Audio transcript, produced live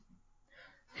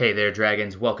Hey there,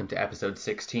 Dragons. Welcome to episode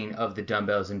 16 of the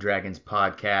Dumbbells and Dragons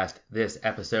podcast. This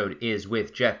episode is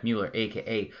with Jeff Mueller,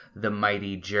 aka The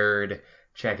Mighty Jerd.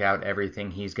 Check out everything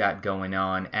he's got going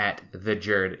on at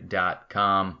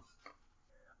thejerd.com.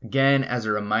 Again, as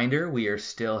a reminder, we are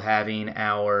still having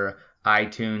our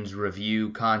iTunes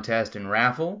review contest and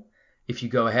raffle. If you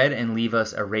go ahead and leave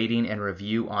us a rating and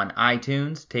review on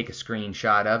iTunes, take a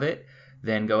screenshot of it,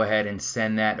 then go ahead and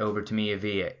send that over to me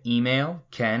via email,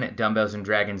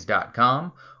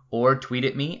 ken@dumbbellsanddragons.com, or tweet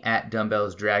at me at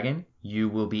dumbbellsdragon. You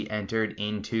will be entered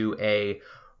into a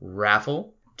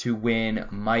raffle to win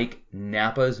Mike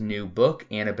Nappa's new book,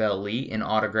 Annabelle Lee, an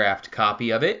autographed copy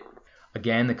of it.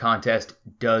 Again, the contest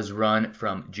does run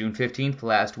from June 15th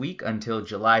last week until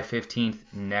July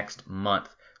 15th next month.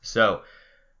 So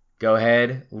go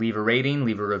ahead, leave a rating,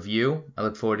 leave a review. I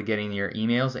look forward to getting your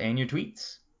emails and your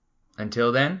tweets.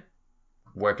 Until then,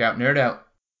 work out, nerd out.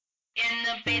 In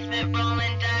the basement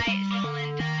rolling dice,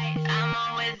 I'm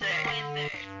a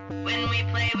wizard. When we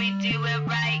play, we do it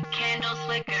right. Candles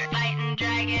flicker, fighting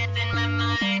dragons in my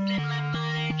mind.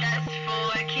 Just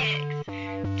for kicks.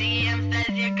 DM says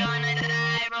you're gonna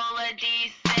die. Roll a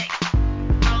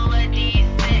d6. Roll a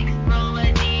d6. Roll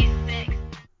a d6.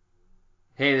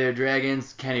 Hey there,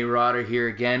 Dragons. Kenny Rotter here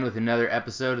again with another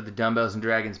episode of the Dumbbells and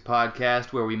Dragons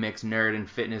podcast, where we mix nerd and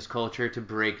fitness culture to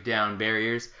break down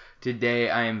barriers. Today,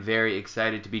 I am very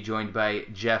excited to be joined by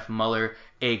Jeff Mueller,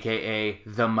 aka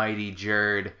The Mighty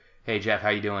Jerd. Hey, Jeff, how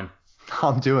you doing?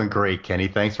 I'm doing great, Kenny.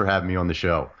 Thanks for having me on the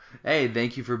show. Hey,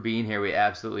 thank you for being here. We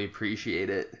absolutely appreciate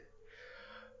it.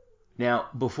 Now,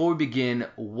 before we begin,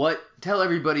 tell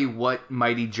everybody what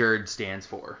Mighty Jerd stands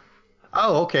for.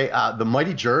 Oh, okay. The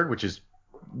Mighty Jerd, which is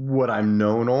what I'm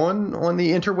known on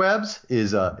the interwebs,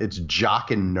 is it's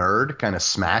jock and nerd kind of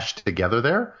smashed together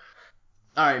there.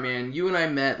 All right, man. You and I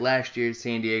met last year at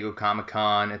San Diego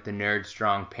Comic-Con at the Nerd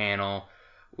Strong panel.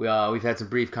 We've had some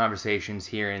brief conversations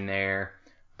here and there,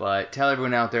 but tell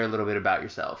everyone out there a little bit about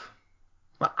yourself.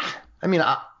 I mean,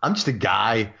 I'm just a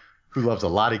guy who loves a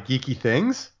lot of geeky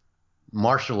things,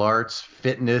 martial arts,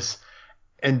 fitness,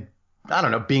 and I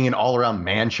don't know, being an all-around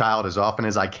man-child as often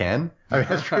as I can. I mean,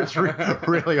 that's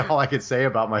really all I could say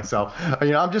about myself.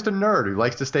 I'm just a nerd who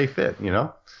likes to stay fit,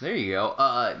 There you go.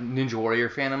 Ninja Warrior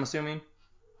fan, I'm assuming?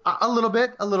 A little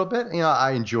bit.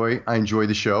 I enjoy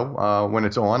the show when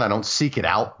it's on. I don't seek it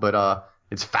out, but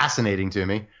it's fascinating to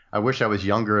me. I wish I was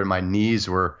younger and my knees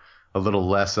were a little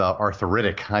less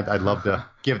arthritic. I'd love to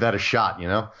give that a shot, You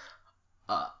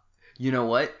know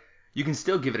what? You can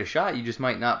still give it a shot. You just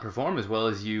might not perform as well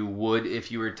as you would if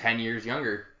you were 10 years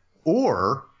younger.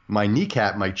 Or my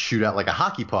kneecap might shoot out like a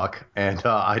hockey puck, and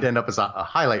I'd end up as a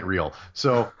highlight reel.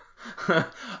 So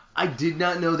I did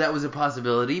not know that was a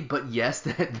possibility, but yes,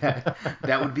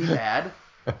 that would be bad.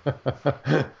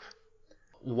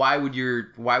 Why would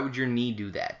your knee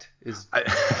do that?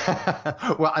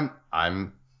 Well,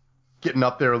 I'm getting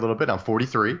up there a little bit. I'm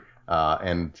 43,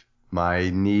 and my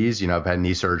knees, I've had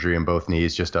knee surgery in both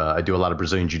knees. Just I do a lot of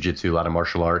Brazilian jiu-jitsu, a lot of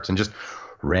martial arts, and just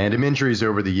random injuries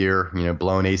over the year.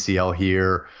 Blown ACL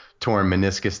here, torn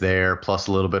meniscus there, plus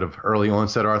a little bit of early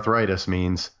onset arthritis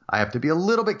means I have to be a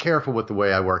little bit careful with the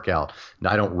way I work out.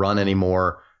 Now, I don't run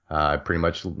anymore. I pretty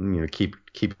much keep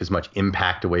as much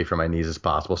impact away from my knees as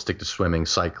possible. Stick to swimming,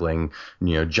 cycling,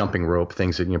 jumping rope,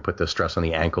 things that put the stress on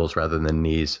the ankles rather than the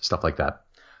knees, stuff like that.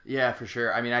 Yeah, for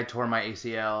sure. I mean, I tore my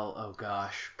ACL,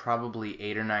 probably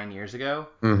 8 or 9 years ago.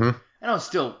 Mm-hmm. And I was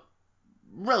still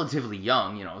relatively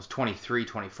young. I was 23,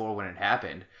 24 when it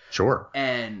happened. Sure.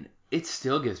 And it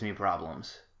still gives me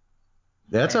problems.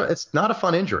 It's not a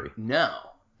fun injury. No.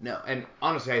 And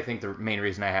honestly, I think the main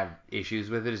reason I have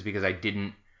issues with it is because I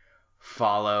didn't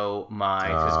follow my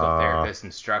physical therapist's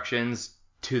instructions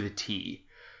to the T.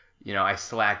 I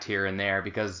slacked here and there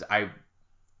because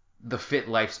the fit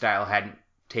lifestyle hadn't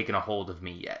taken a hold of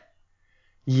me yet.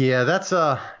 Yeah, that's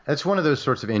one of those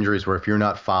sorts of injuries where if you're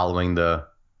not following the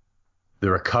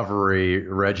recovery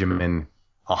regimen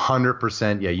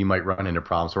 100%, yeah, you might run into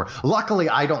problems. Luckily,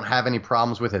 I don't have any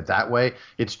problems with it that way.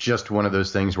 It's just one of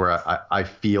those things where I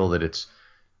feel that it's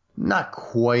not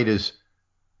quite as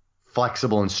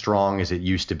flexible and strong as it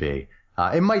used to be.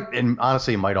 And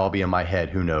honestly, it might all be in my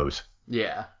head. Who knows?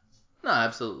 Yeah. No,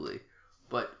 absolutely.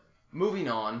 But moving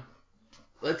on,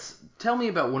 tell me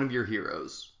about one of your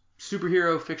heroes.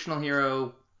 Superhero, fictional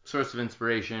hero, source of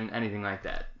inspiration, anything like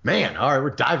that. Man, all right, we're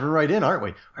diving right in, aren't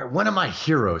we? All right, one of my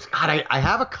heroes. God, I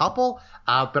have a couple,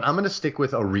 but I'm going to stick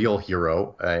with a real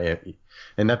hero,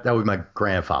 and that would be my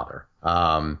grandfather.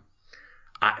 I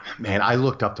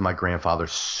looked up to my grandfather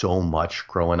so much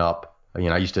growing up.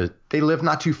 They lived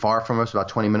not too far from us, about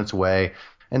 20 minutes away.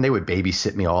 and they would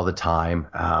babysit me all the time.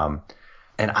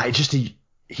 And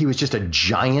he was just a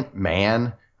giant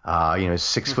man,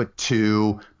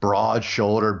 6'2", broad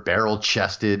shouldered, barrel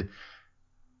chested,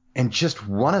 and just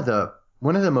one of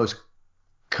the most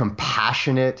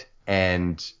compassionate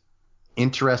and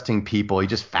interesting people. He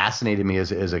just fascinated me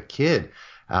as a kid.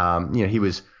 He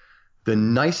was the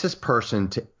nicest person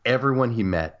to everyone he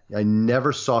met. I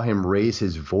never saw him raise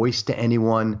his voice to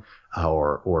anyone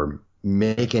or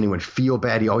make anyone feel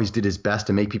bad. He always did his best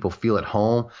to make people feel at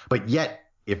home. But yet,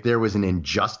 if there was an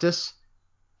injustice,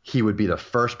 he would be the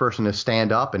first person to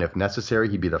stand up. And if necessary,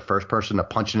 he'd be the first person to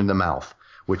punch it in the mouth,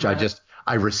 which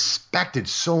I respected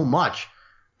so much.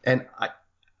 And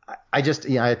I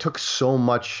took so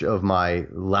much of my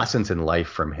lessons in life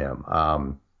from him.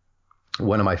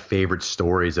 One of my favorite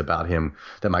stories about him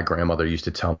that my grandmother used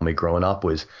to tell me growing up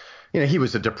was, he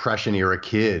was a Depression era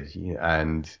kid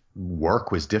and work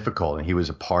was difficult. And he was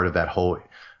a part of that whole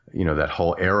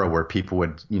era where people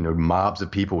would, mobs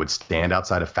of people would stand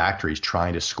outside of factories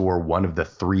trying to score one of the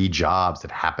 3 jobs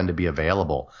that happened to be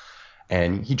available.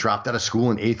 And he dropped out of school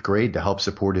in 8th grade to help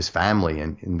support his family.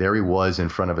 And there he was in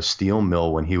front of a steel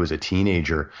mill when he was a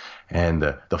teenager. And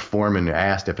the foreman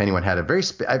asked if anyone had a very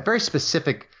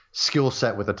specific skill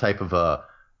set with a type of a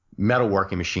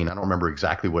metalworking machine. I don't remember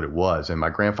exactly what it was. And my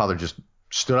grandfather just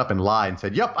stood up and lied and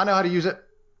said, "Yep, I know how to use it."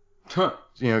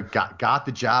 Got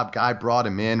the job. Guy brought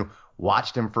him in,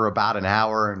 watched him for about an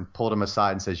hour and pulled him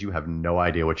aside and says, "You have no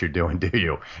idea what you're doing, do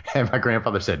you?" And my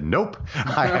grandfather said, "Nope,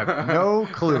 I have no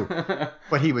clue."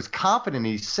 But he was confident.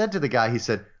 He said to the guy, he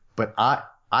said, "But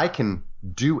I can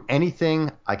do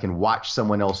anything I can watch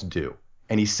someone else do."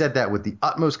 And he said that with the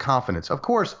utmost confidence. Of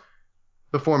course,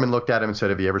 the foreman looked at him and said,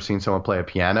 "Have you ever seen someone play a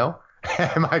piano?"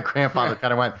 And my grandfather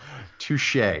kind of went,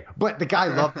 "Touche." But the guy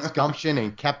loved his gumption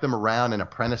and kept him around and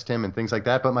apprenticed him and things like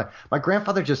that. But my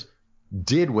grandfather just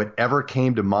did whatever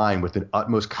came to mind with the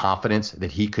utmost confidence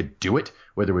that he could do it,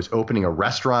 whether it was opening a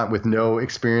restaurant with no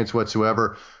experience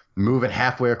whatsoever, moving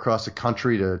halfway across the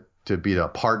country to be a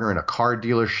partner in a car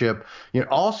dealership,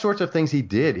 all sorts of things he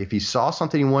did. If he saw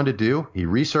something he wanted to do, he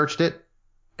researched it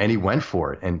and he went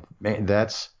for it. And man,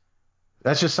 that's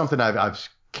just something I've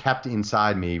kept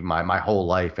inside me my whole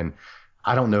life. And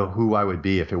I don't know who I would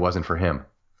be if it wasn't for him.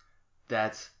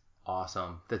 That's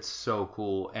awesome. That's so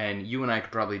cool. And you and I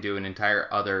could probably do an entire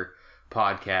other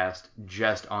podcast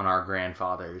just on our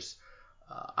grandfathers.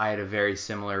 I had a very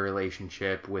similar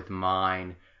relationship with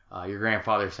mine. Your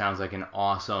grandfather sounds like an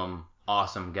awesome,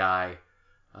 awesome guy.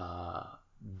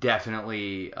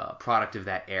 Definitely a product of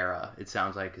that era, it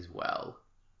sounds like, as well.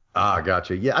 Ah,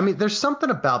 gotcha. Yeah, I mean, there's something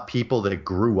about people that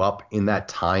grew up in that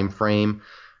time frame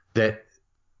that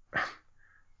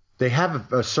they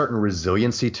have a certain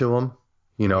resiliency to them.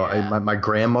 Yeah. My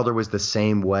grandmother was the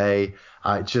same way.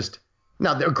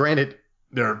 Now, granted,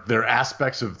 there are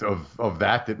aspects of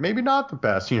that maybe not the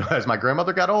best. As my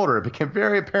grandmother got older, it became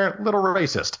very apparent, little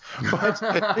racist. But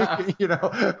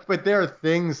but there are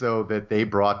things though that they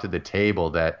brought to the table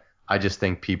that I just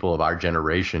think people of our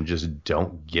generation just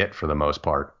don't get for the most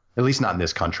part. At least not in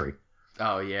this country.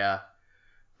 Oh yeah,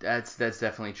 that's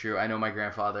definitely true. I know my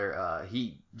grandfather.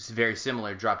 He's very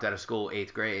similar. Dropped out of school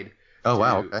 8th grade. Oh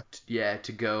wow. Okay.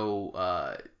 To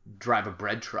go drive a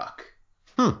bread truck.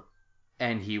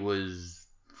 And he was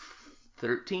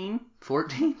 13,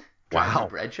 14. Driving a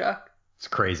bread truck. It's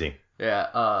crazy.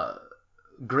 Yeah.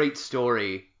 Great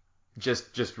story.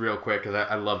 Just real quick, because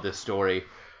I love this story.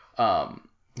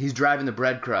 He's driving the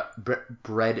bread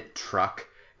truck.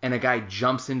 And a guy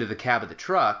jumps into the cab of the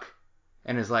truck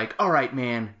and is like, "All right,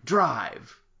 man,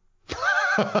 drive."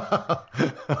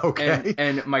 Okay.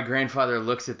 And my grandfather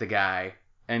looks at the guy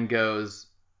and goes,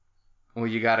 "Well,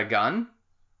 you got a gun?"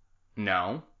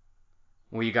 "No."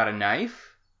 "Well, you got a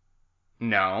knife?"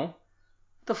 "No."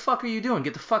 "What the fuck are you doing?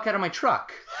 Get the fuck out of my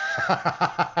truck."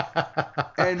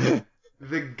 And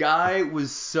the guy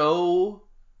was so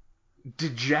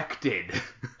dejected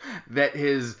that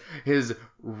his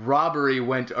robbery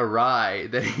went awry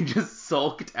that he just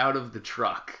sulked out of the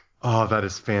truck. Oh, that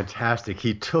is fantastic.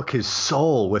 He took his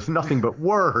soul with nothing but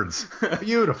words.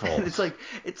 Beautiful. And it's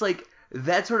like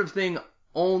that sort of thing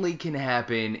only can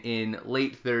happen in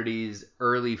late 30s,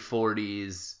 early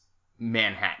 40s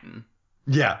Manhattan.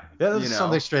 Yeah, that's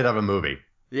something straight out of a movie.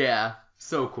 Yeah,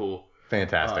 so cool.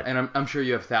 Fantastic. And I'm sure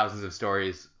you have thousands of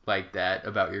stories like that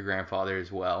about your grandfather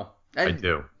as well. And, I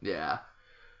do. Yeah.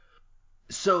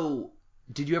 So,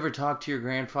 did you ever talk to your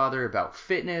grandfather about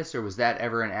fitness, or was that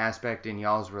ever an aspect in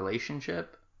y'all's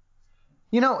relationship?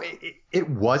 It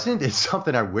wasn't. It's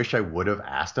something I wish I would have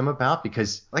asked him about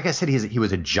because, like I said, he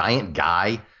was a giant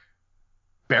guy,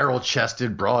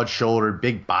 barrel-chested, broad-shouldered,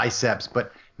 big biceps,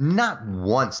 but not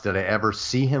once did I ever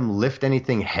see him lift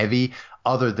anything heavy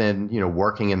other than,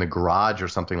 working in the garage or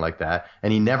something like that.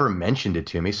 And he never mentioned it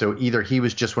to me. So either he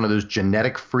was just one of those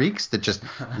genetic freaks that just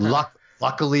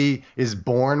luckily is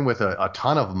born with a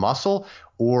ton of muscle,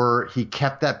 or he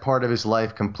kept that part of his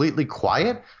life completely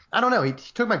quiet. I don't know. He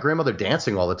took my grandmother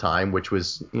dancing all the time, which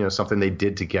was, something they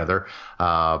did together.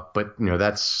 But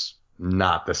that's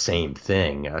not the same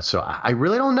thing. So I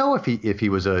really don't know if he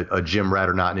was a gym rat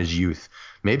or not in his youth.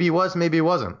 Maybe he was, maybe he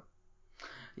wasn't.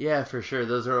 Yeah, for sure.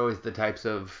 Those are always the types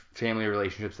of family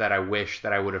relationships that I wish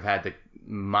that I would have had the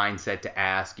mindset to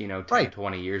ask, 10, Right.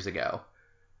 20 years ago.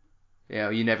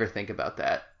 You never think about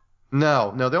that.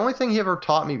 No. The only thing he ever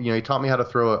taught me, he taught me how to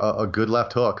throw a good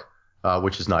left hook,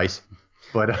 which is nice.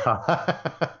 But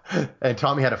and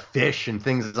taught me how to fish and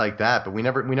things like that. But we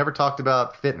never talked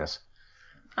about fitness.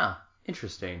 Huh.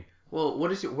 Interesting. Well,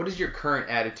 what is your current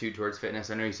attitude towards fitness?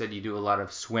 I know you said you do a lot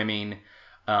of swimming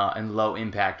and low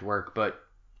impact work, but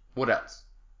what else?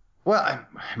 Well,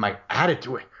 my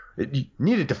attitude. You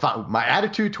needed to find my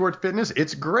attitude toward fitness.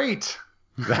 It's great.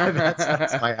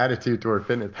 That's my attitude toward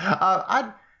fitness.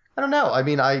 I don't know. I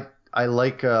mean, I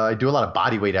like I do a lot of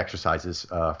body weight exercises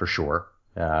for sure.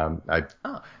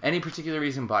 Any particular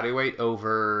reason body weight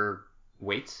over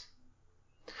weights?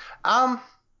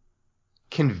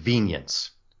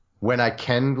 Convenience. When I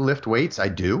can lift weights, I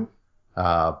do.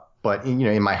 But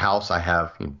in my house, I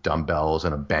have dumbbells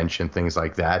and a bench and things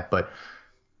like that. But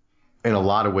in a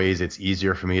lot of ways, it's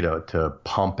easier for me to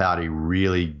pump out a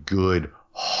really good,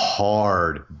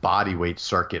 hard body weight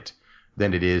circuit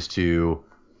than it is to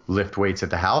lift weights at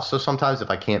the house. So sometimes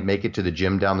if I can't make it to the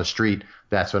gym down the street,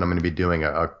 that's what I'm going to be doing.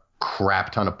 A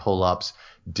crap ton of pull-ups,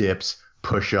 dips,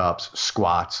 push-ups,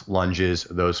 squats, lunges,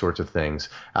 those sorts of things.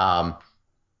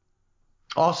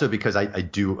 Also, because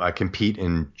I compete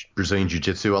in Brazilian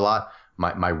Jiu-Jitsu a lot,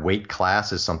 my weight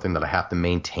class is something that I have to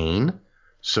maintain.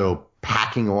 So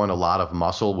packing on a lot of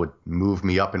muscle would move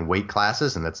me up in weight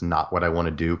classes, and that's not what I want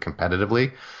to do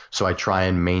competitively. So I try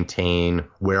and maintain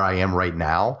where I am right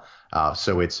now.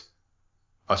 So it's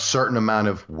a certain amount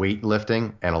of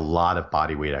weightlifting and a lot of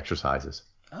body weight exercises.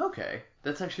 Okay,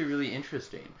 that's actually really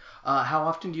interesting. How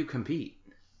often do you compete?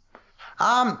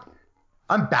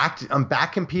 I'm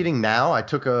back competing now. I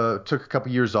took a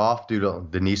couple years off due to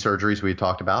the knee surgeries we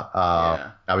talked about.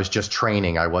 Yeah. I was just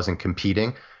training. I wasn't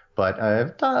competing, but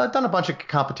I've done a bunch of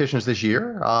competitions this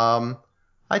year.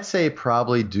 I'd say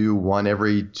probably do one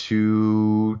every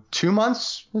two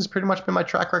months has pretty much been my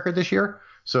track record this year.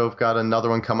 So I've got another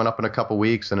one coming up in a couple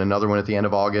weeks and another one at the end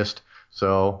of August.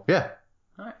 So yeah.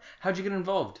 All right. How'd you get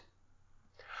involved?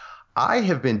 I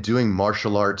have been doing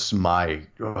martial arts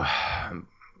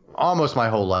almost my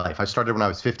whole life. I started when I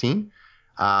was 15.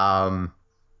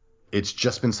 It's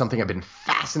just been something I've been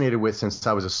fascinated with since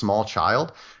I was a small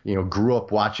child. Grew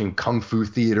up watching Kung Fu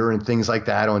theater and things like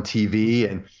that on TV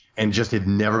and just had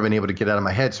never been able to get out of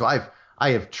my head. So I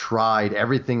have tried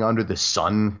everything under the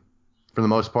sun for the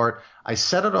most part. I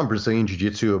settled on Brazilian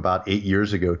Jiu-Jitsu about 8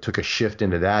 years ago, took a shift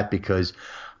into that because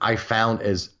I found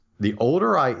as the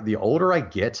older I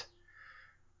get,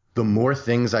 the more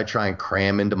things I try and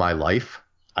cram into my life.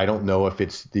 I don't know if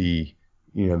it's the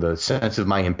sense of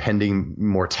my impending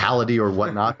mortality or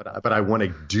whatnot, but I want to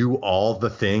do all the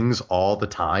things all the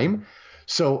time.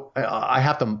 So I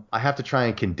have to try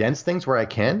and condense things where I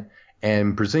can.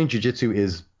 And Brazilian Jiu-Jitsu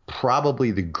is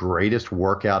probably the greatest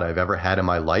workout I've ever had in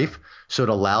my life. So it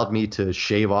allowed me to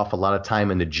shave off a lot of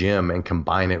time in the gym and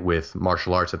combine it with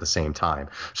martial arts at the same time.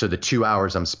 So the 2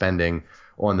 hours I'm spending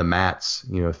on the mats,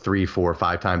 3, 4,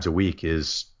 5 times a week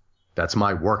that's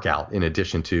my workout in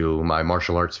addition to my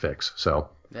martial arts fix. So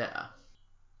yeah.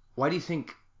 Why do you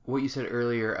think what you said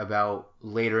earlier about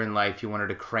later in life you wanted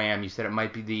to cram? You said it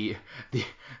might be the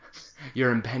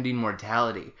your impending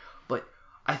mortality, but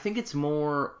I think it's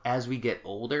more as we get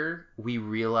older we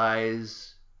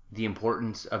realize the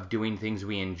importance of doing things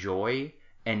we enjoy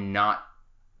and not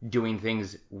doing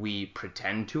things we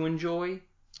pretend to enjoy.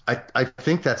 I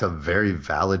think that's a very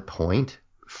valid point.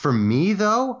 For me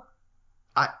though,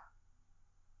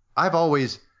 I've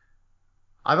always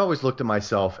looked at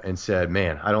myself and said,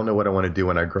 man, I don't know what I want to do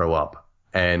when I grow up.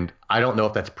 And I don't know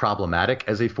if that's problematic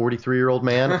as a 43-year-old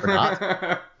man or not.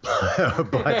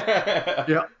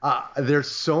 But there's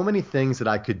so many things that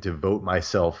I could devote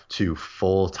myself to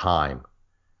full time.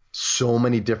 So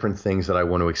many different things that I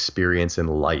want to experience in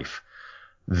life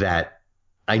that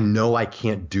I know I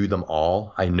can't do them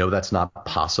all. I know that's not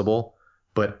possible,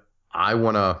 but I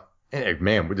want to. Hey,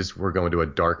 man, we're going to a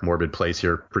dark, morbid place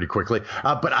here pretty quickly.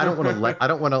 But I don't want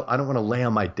to lay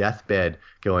on my deathbed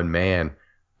going, man,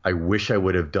 I wish I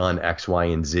would have done X, Y,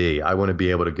 and Z. I want to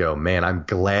be able to go, man, I'm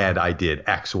glad I did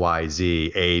X, Y,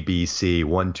 Z, A, B, C,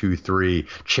 1, 2, 3,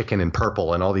 chicken and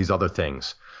purple and all these other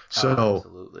things. So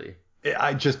absolutely.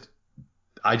 I just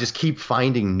keep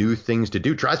finding new things to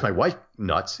do. Drives my wife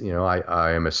nuts. You know,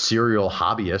 I am a serial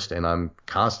hobbyist and I'm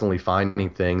constantly finding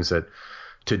things that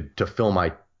to fill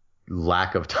my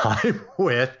lack of time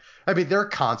with. I mean, there are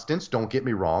constants. Don't get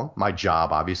me wrong. My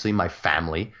job, obviously, my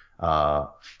family,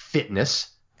 fitness,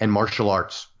 and martial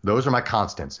arts. Those are my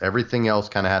constants. Everything else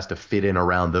kind of has to fit in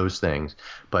around those things.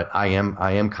 But I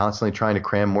am constantly trying to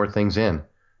cram more things in.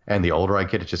 And the older I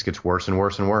get, it just gets worse and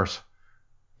worse and worse.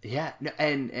 Yeah,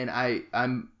 and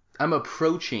I'm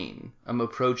approaching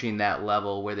that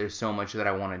level where there's so much that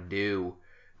I want to do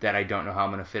that I don't know how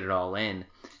I'm going to fit it all in.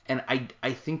 And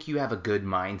I think you have a good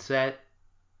mindset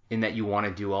in that you want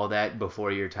to do all that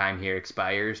before your time here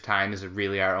expires. Time is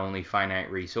really our only finite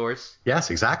resource.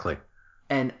 Yes, exactly.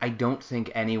 And I don't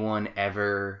think anyone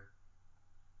ever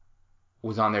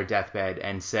was on their deathbed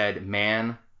and said,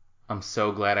 man, I'm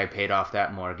so glad I paid off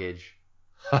that mortgage.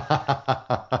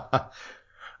 I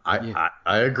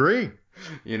agree.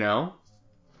 You know?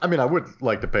 I mean, I would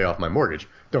like to pay off my mortgage.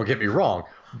 Don't get me wrong.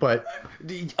 But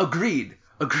Agreed.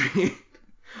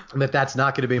 But that's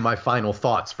not going to be my final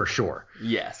thoughts for sure.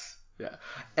 Yes. Yeah.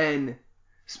 And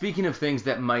speaking of things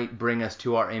that might bring us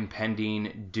to our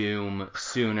impending doom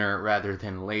sooner rather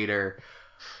than later,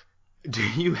 do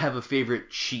you have a favorite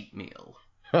cheat meal?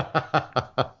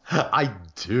 I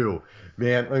do.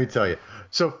 Man, let me tell you.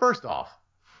 So first off,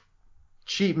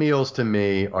 cheat meals to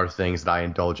me are things that I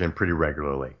indulge in pretty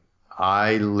regularly.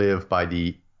 I live by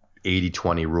the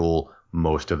 80-20 rule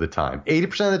most of the time.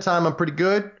 80% of the time I'm pretty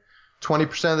good.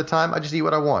 20% of the time I just eat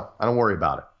what I want. I don't worry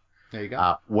about it. There you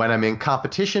go. When I'm in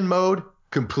competition mode,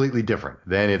 completely different.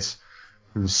 Then it's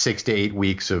 6 to 8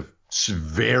 weeks of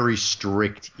very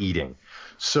strict eating.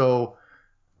 So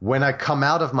when I come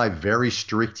out of my very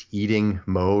strict eating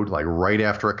mode, like right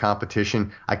after a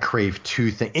competition, I crave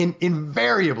two things.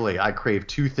 Invariably, I crave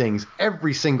two things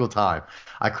every single time.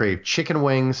 I crave chicken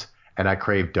wings and I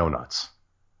crave donuts.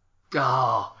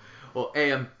 Oh, well,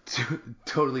 hey, I'm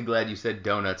totally glad you said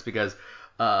donuts because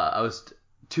I was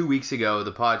 2 weeks ago,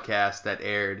 the podcast that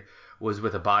aired was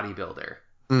with a bodybuilder.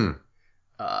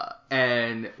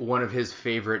 And one of his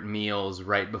favorite meals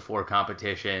right before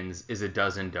competitions is a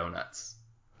dozen donuts.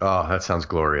 Oh, that sounds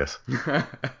glorious.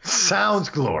 Sounds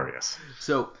glorious.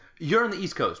 So you're on the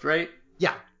East Coast, right?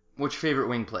 Yeah. What's your favorite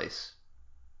wing place?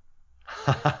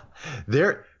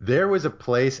 There was a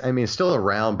place, I mean, it's still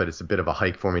around, but it's a bit of a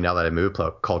hike for me now that I moved,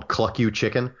 called Cluck You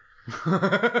Chicken.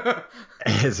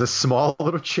 It's a small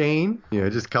little chain,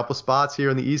 just a couple spots here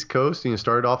on the East Coast.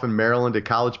 Started off in Maryland at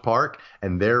College Park,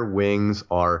 and their wings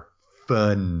are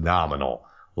phenomenal.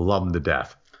 Love them to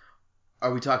death.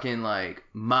 Are we talking like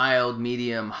mild,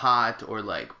 medium, hot, or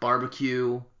like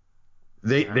barbecue?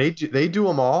 They do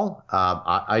them all.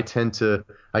 I tend to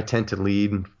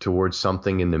lean towards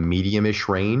something in the medium-ish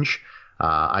range.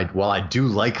 While I do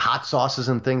like hot sauces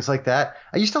and things like that,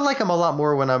 I used to like them a lot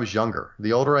more when I was younger.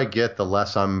 The older I get, the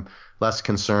less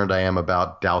concerned I am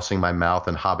about dousing my mouth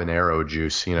in habanero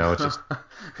juice. It's just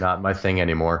not my thing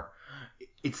anymore.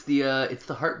 It's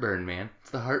the heartburn, man.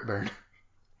 It's the heartburn.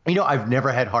 I've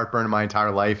never had heartburn in my entire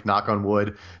life, knock on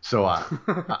wood. So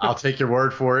I'll take your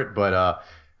word for it.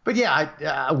 But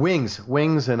yeah, wings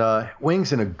and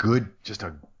a good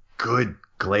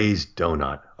glazed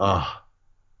donut. Oh.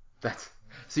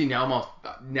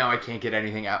 Now I can't get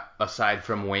anything out aside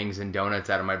from wings and donuts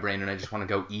out of my brain, and I just want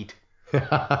to go eat.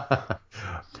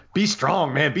 Be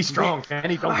strong, man. Be strong,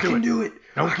 Kenny. Don't do it. I can do it.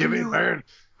 Don't give me a burn.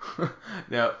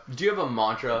 Now, do you have a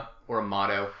mantra or a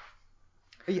motto?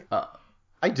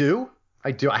 I do.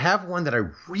 I have one that I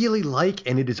really like,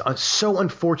 and it is so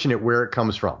unfortunate where it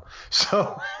comes from.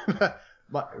 So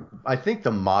I think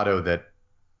the motto that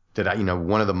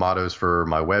one of the mottos for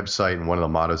my website and one of the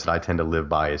mottos that I tend to live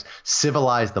by is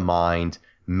civilize the mind,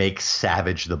 make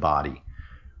savage the body.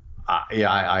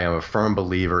 I am a firm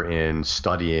believer in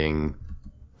studying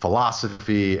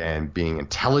philosophy and being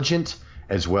intelligent,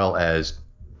 as well as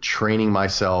training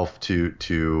myself to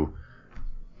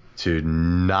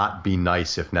not be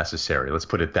nice if necessary. Let's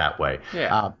put it that way.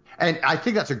 Yeah. And I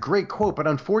think that's a great quote, but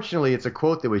unfortunately, it's a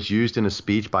quote that was used in a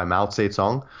speech by Mao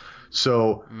Zedong.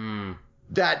 So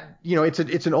that,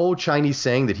 it's an old Chinese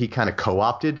saying that he kind of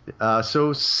co-opted.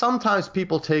 So sometimes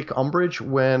people take umbrage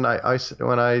when I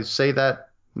say that,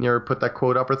 put that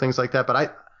quote up or things like that.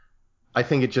 But I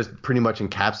think it just pretty much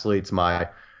encapsulates my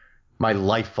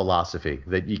life philosophy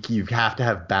that you have to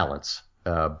have balance,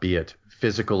 be it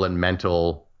physical and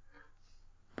mental.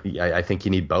 I think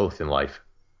you need both in life.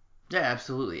 Yeah,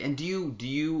 absolutely. And do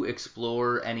you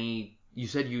explore any? You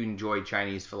said you enjoy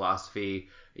Chinese philosophy,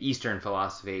 Eastern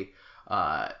philosophy,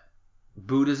 uh,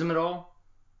 Buddhism at all?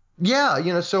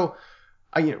 Yeah, so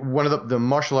one of the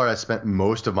martial art I spent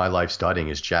most of my life studying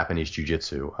is Japanese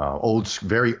jiu-jitsu,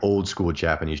 very old school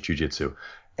Japanese jiu-jitsu,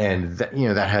 and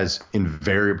that has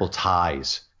invariable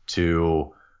ties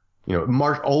to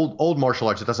old martial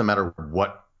arts. It doesn't matter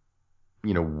what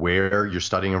where you're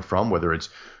studying them from, whether it's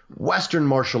Western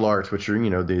martial arts, which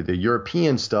are the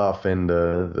European stuff and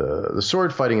the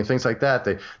sword fighting and things like that.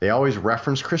 They always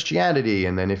reference Christianity,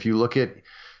 and then if you look at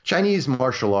Chinese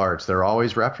martial arts, they're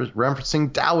always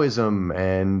referencing Taoism,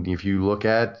 and if you look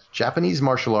at Japanese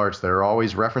martial arts, there are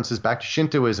always references back to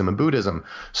Shintoism and Buddhism.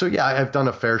 So yeah, I've done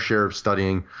a fair share of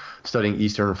studying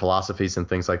Eastern philosophies and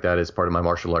things like that as part of my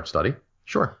martial arts study.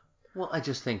 Sure. Well, I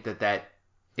just think that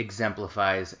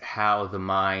exemplifies how the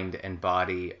mind and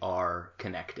body are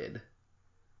connected.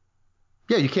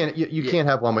 Yeah, you can't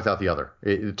have one without the other.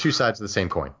 Two sides of the same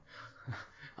coin.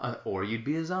 Or you'd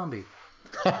be a zombie.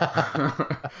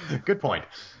 Good point.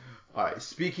 All right,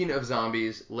 speaking of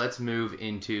zombies, let's move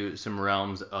into some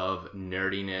realms of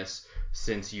nerdiness,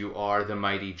 since you are the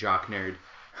mighty jock nerd.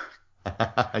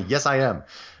 Yes, I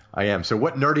am. So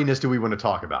what nerdiness do we want to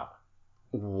talk about?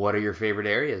 What are your favorite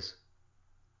areas?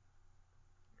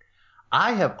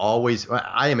 I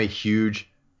am a huge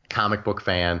comic book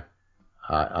fan,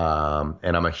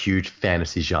 and I'm a huge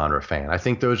fantasy genre fan. I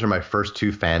think those are my first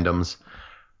two fandoms.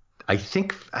 I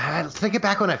think thinking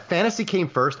back when fantasy came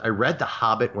first, I read The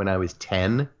Hobbit when I was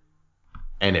 10,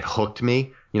 and it hooked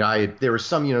me. There was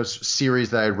some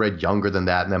series that I read younger than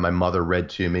that, and then my mother read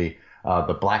to me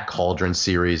the Black Cauldron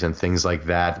series and things like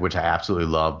that, which I absolutely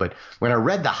love. But when I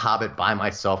read The Hobbit by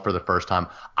myself for the first time,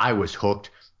 I was hooked.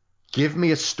 Give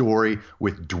me a story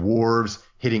with dwarves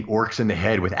hitting orcs in the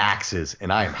head with axes,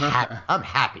 and I am happy. I'm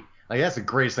happy. Like, that's the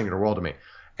greatest thing in the world to me.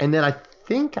 And then I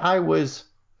think I was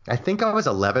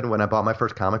 11 when I bought my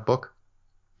first comic book.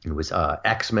 It was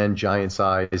X-Men Giant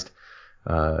Sized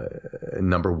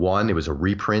 #1. It was a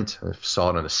reprint. I saw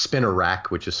it on a spinner rack,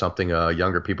 which is something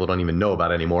younger people don't even know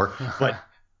about anymore.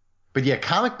 But yeah,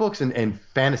 comic books and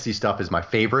fantasy stuff is my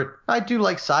favorite. I do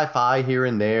like sci-fi here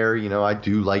and there. I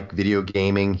do like video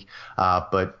gaming.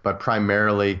 But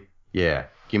primarily, yeah,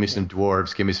 give me some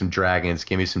dwarves, give me some dragons,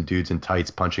 give me some dudes in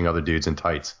tights punching other dudes in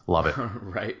tights. Love it.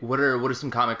 Right. What are some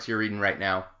comics you're reading right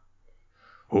now?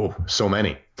 Oh, so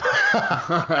many.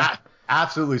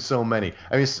 Absolutely so many.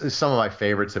 I mean, some of my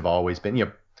favorites have always been,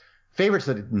 favorites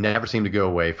that never seem to go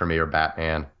away for me are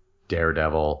Batman,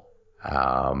 Daredevil.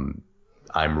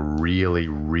 I'm really,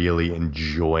 really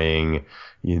enjoying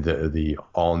the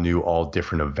all new, all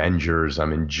different Avengers.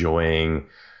 I'm enjoying,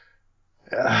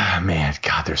 man,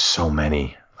 God, there's so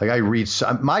many. Like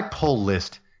my pull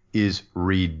list is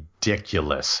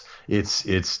ridiculous.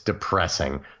 It's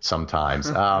depressing sometimes.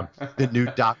 The new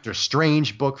Doctor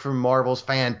Strange book from Marvel's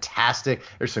fantastic.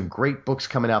 There's some great books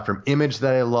coming out from Image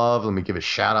that I love. Let me give a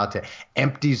shout out to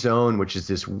Empty Zone, which is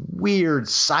this weird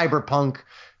cyberpunk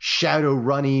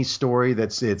Shadowrunny story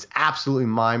it's absolutely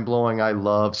mind-blowing. I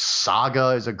love Saga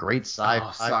is a great sci-fi.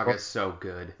 Oh, Saga's so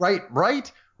good.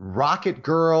 Right. Rocket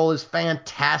Girl is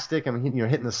fantastic. I'm hitting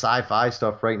the sci-fi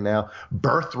stuff right now.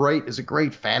 Birthright is a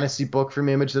great fantasy book from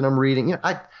Image that I'm reading.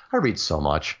 I read so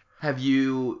much. Have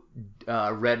you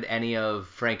read any of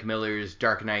Frank Miller's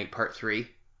Dark Knight Part 3?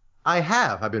 I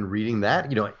have. I've been reading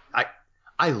that.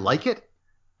 I like it.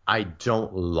 I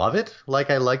don't love it like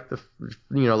I like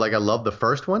like I love the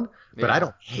first one, but I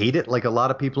don't hate it like a lot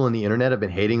of people on the internet have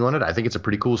been hating on it. I think it's a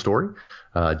pretty cool story.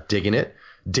 Digging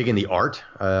the art.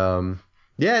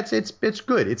 Yeah, it's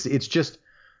good. It's just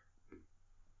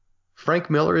Frank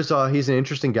Miller he's an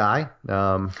interesting guy.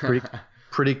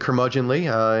 Pretty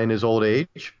curmudgeonly in his old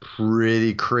age.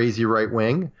 Pretty crazy right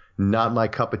wing. Not my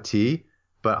cup of tea,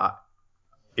 but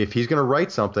if he's going to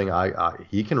write something,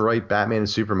 he can write Batman and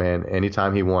Superman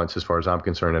anytime he wants, as far as I'm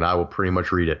concerned, and I will pretty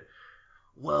much read it.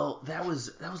 Well, that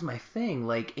was my thing,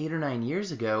 like 8 or 9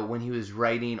 years ago when he was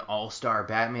writing All-Star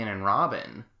Batman and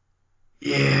Robin.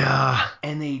 Yeah.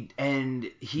 And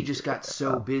he just got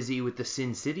so busy with the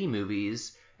Sin City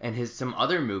movies and some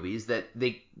other movies that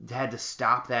they had to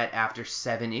stop that after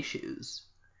 7 issues.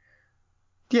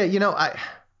 Yeah,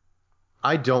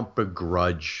 I don't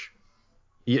begrudge.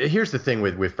 Here's the thing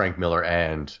with Frank Miller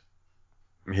and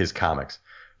his comics.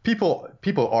 People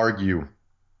argue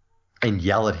and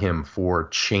yell at him for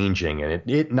changing and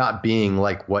it not being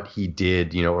like what he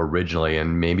did, originally.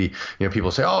 And maybe, people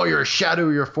say, oh, you're a shadow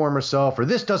of your former self, or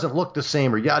this doesn't look the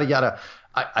same, or yada, yada.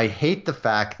 I hate the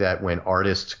fact that when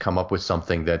artists come up with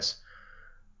something that's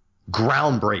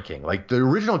groundbreaking. Like the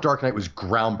original Dark Knight was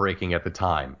groundbreaking at the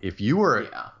time. If you weren't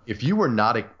a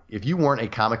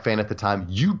comic fan at the time,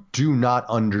 you do not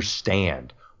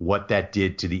understand what that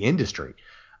did to the industry.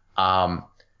 And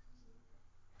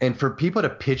for people to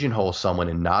pigeonhole someone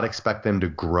and not expect them to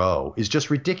grow is just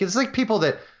ridiculous. It's like people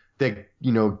that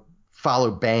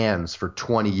follow bands for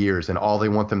 20 years and all they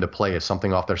want them to play is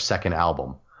something off their second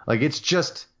album. Like it's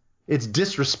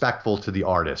disrespectful to the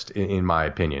artist in my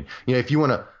opinion. If you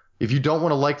don't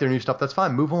want to like their new stuff, that's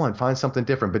fine. Move on, find something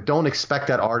different, but don't expect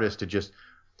that artist to just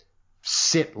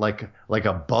sit like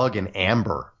a bug in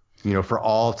amber, for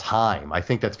all time. I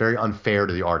think that's very unfair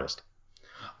to the artist.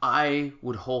 I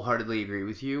would wholeheartedly agree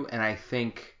with you, and I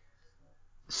think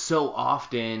so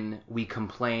often we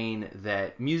complain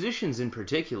that musicians in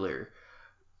particular,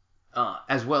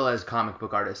 as well as comic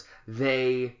book artists,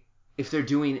 if they're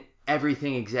doing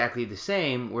everything exactly the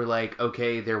same, we're like,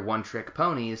 okay, they're one-trick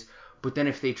ponies, but then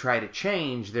if they try to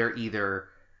change, they're either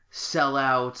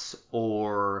sellouts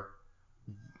or,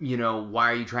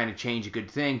 why are you trying to change a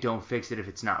good thing? Don't fix it if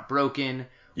it's not broken.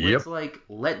 Yep. It's like,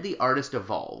 let the artist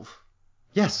evolve.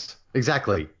 Yes,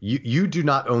 exactly. You do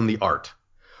not own the art.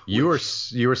 You are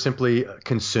simply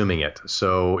consuming it.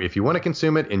 So if you want to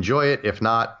consume it, enjoy it. If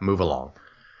not, move along.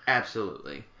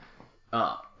 Absolutely.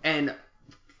 And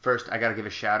first, I got to give a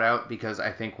shout out because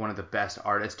I think one of the best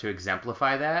artists to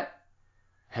exemplify that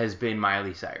has been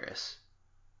Miley Cyrus.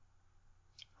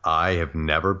 I have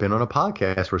never been on a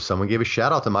podcast where someone gave a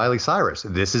shout out to Miley Cyrus.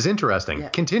 This is interesting. Yeah.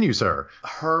 Continue, sir.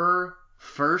 Her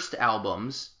first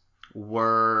albums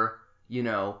were,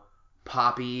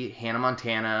 poppy, Hannah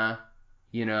Montana,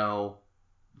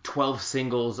 12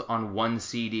 singles on one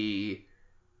CD,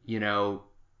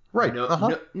 right.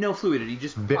 No fluidity,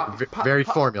 just very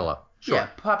formula. Sure. Yeah,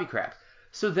 poppy crap.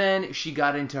 So then she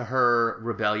got into her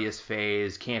rebellious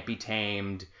phase, Can't Be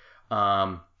Tamed,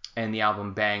 and the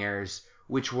album Bangers,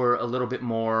 which were a little bit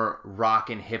more rock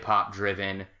and hip hop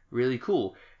driven, really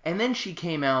cool. And then she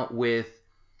came out with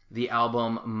the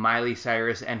album Miley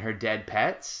Cyrus and Her Dead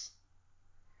Pets,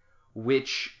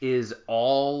 which is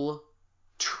all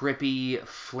trippy,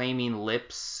 Flaming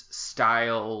Lips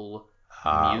style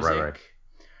music. Right.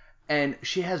 And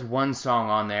she has one song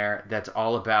on there that's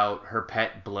all about her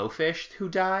pet Blowfish who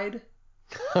died.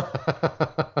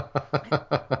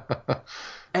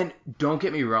 And don't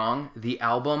get me wrong, the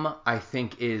album I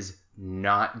think is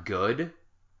not good.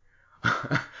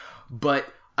 But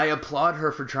I applaud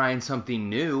her for trying something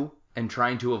new and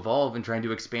trying to evolve and trying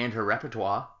to expand her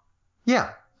repertoire.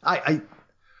 Yeah. I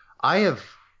have,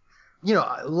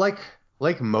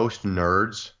 like most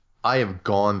nerds, I have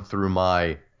gone through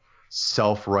my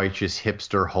self-righteous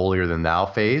hipster holier than thou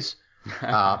phase.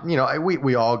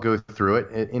 We all go through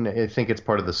it, and I think it's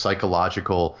part of the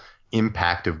psychological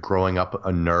impact of growing up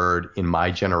a nerd in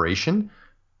my generation,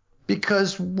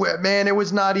 because man, it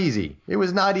was not easy. It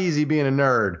was not easy being a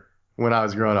nerd when I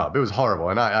was growing up. It was horrible,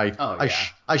 and I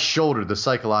shouldered the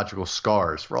psychological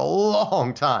scars for a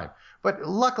long time. But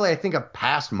luckily, I think I've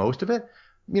passed most of it.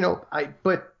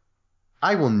 But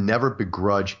I will never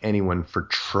begrudge anyone for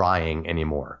trying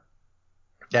anymore.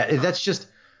 It's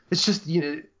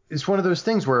one of those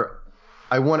things where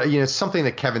I want to, it's something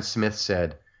that Kevin Smith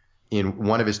said in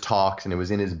one of his talks, and it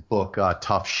was in his book,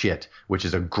 Tough Shit, which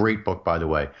is a great book, by the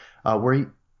way, where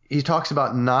he talks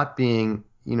about not being,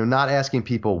 not asking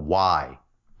people why,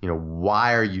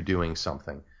 why are you doing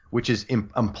something, which is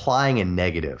implying a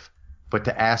negative, but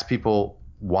to ask people,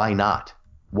 why not?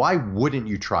 Why wouldn't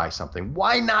you try something?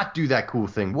 Why not do that cool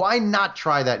thing? Why not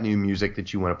try that new music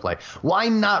that you want to play? Why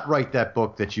not write that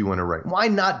book that you want to write? Why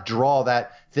not draw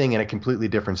that thing in a completely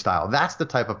different style? That's the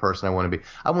type of person I want to be.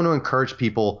 I want to encourage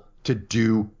people to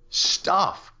do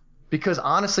stuff because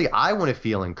honestly, I want to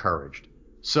feel encouraged.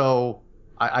 So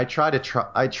I try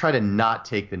to not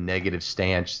take the negative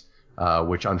stance,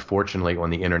 which unfortunately on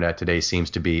the internet today seems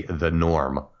to be the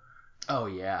norm. Oh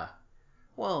yeah.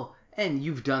 Well, and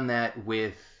you've done that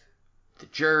with the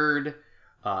Jerd,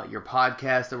 your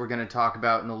podcast that we're going to talk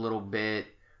about in a little bit.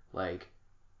 Like,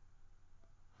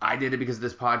 I did it because of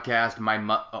this podcast.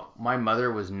 My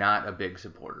mother was not a big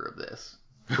supporter of this.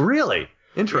 Really?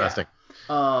 Interesting.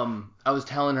 Yeah. I was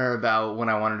telling her about when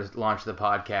I wanted to launch the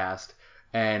podcast,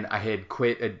 and I had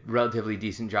quit a relatively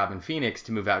decent job in Phoenix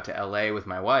to move out to LA with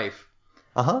my wife.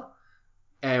 Uh-huh.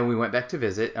 And we went back to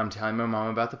visit. I'm telling my mom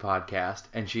about the podcast,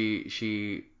 and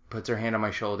she puts her hand on my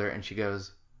shoulder and she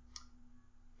goes,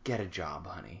 "Get a job,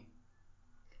 honey."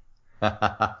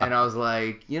 And I was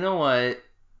like, you know what?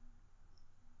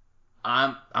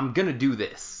 I'm gonna do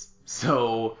this.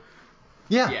 So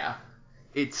yeah.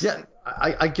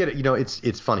 I get it.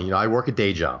 It's funny. I work a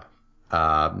day job.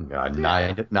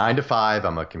 Nine to five.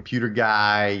 I'm a computer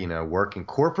guy, work in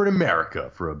corporate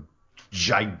America for a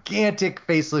gigantic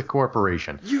faceless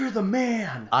corporation. You're the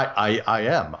man. I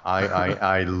am.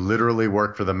 I literally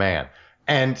work for the man.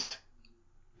 And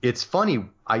it's funny.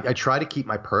 I try to keep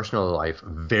my personal life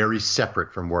very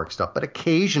separate from work stuff, but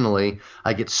occasionally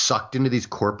I get sucked into these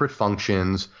corporate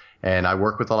functions, and I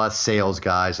work with a lot of sales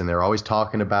guys, and they're always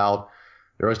talking about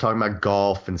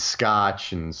golf and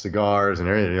scotch and cigars and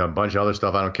a bunch of other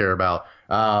stuff I don't care about.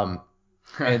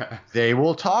 And they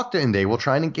will they will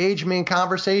try and engage me in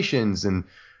conversations. And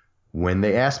when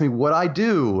they ask me what I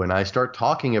do, and I start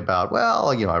talking about,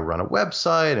 I run a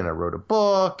website and I wrote a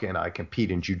book and I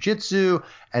compete in jiu-jitsu,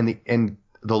 and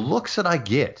the looks that I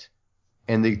get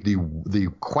and the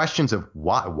questions of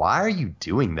why are you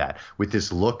doing that, with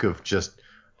this look of just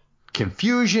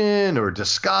confusion or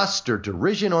disgust or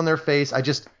derision on their face, I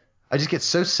just get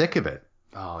so sick of it.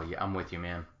 Oh yeah, I'm with you,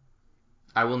 man.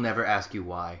 I will never ask you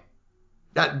why.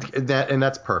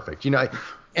 That's perfect.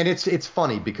 And it's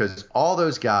funny because all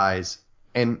those guys,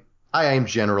 and I am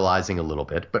generalizing a little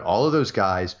bit, but all of those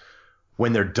guys,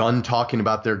 when they're done talking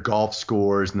about their golf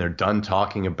scores and they're done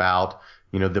talking about,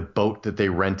 the boat that they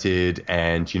rented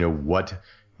and,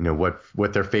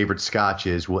 what their favorite scotch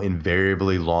is, will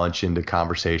invariably launch into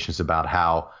conversations about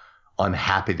how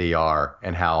unhappy they are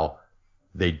and how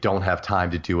they don't have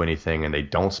time to do anything and they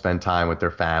don't spend time with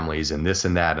their families and this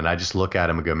and that. And I just look at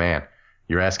them and go, man,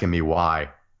 you're asking me why.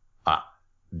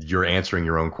 You're answering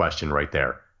your own question right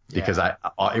there. Because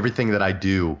everything that I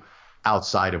do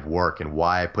outside of work and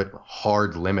why I put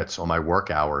hard limits on my work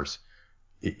hours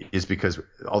is because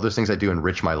all those things I do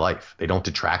enrich my life. They don't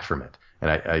detract from it.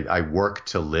 And I work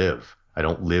to live. I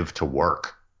don't live to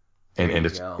work. And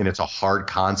it's a hard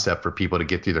concept for people to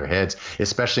get through their heads,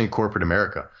 especially in corporate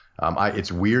America.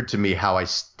 It's weird to me how I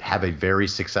have a very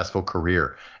successful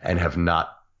career and have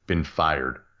not been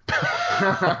fired.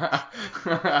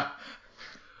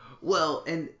 Well,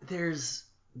 and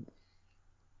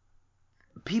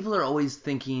people are always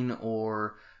thinking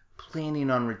or planning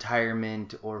on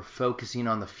retirement or focusing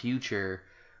on the future,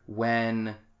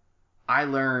 when I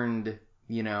learned,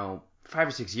 5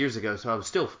 or 6 years ago, so I was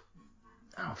still,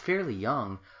 fairly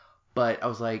young, but I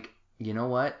was like, you know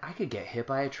what? I could get hit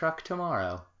by a truck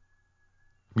tomorrow.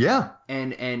 Yeah.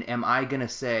 And am I going to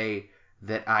say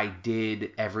that I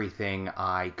did everything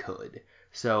I could?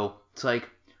 So it's like,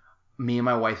 me and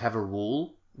my wife have a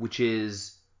rule, which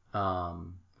is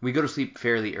we go to sleep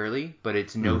fairly early, but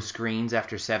it's no screens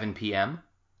after 7 p.m.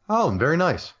 Oh, very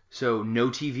nice. So no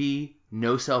TV,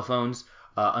 no cell phones,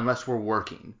 unless we're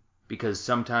working. Because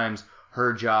sometimes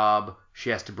her job, she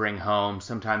has to bring home.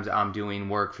 Sometimes I'm doing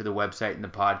work for the website and the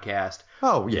podcast.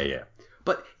 Oh, yeah.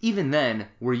 But even then,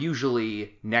 we're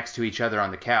usually next to each other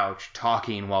on the couch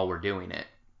talking while we're doing it.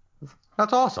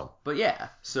 That's awesome. But yeah,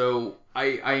 so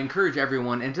I encourage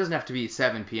everyone, and it doesn't have to be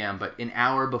 7 p.m., but an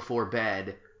hour before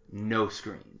bed, no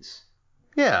screens.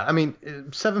 Yeah, I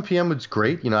mean, 7 p.m. was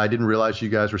great. I didn't realize you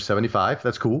guys were 75.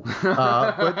 That's cool.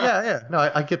 But yeah. No,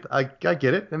 I get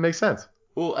it. It makes sense.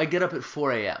 Well, I get up at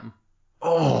 4 a.m.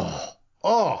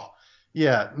 Oh.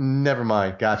 Yeah, never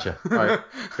mind. Gotcha. All right,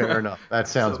 fair enough. That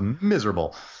sounds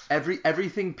miserable.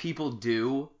 Everything people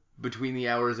do between the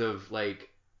hours of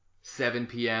 7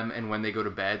 p.m. and when they go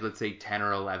to bed, let's say 10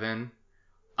 or 11,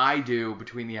 I do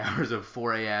between the hours of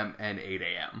 4 a.m. and 8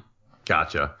 a.m.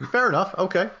 Gotcha. Fair enough.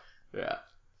 Okay. Yeah.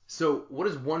 So what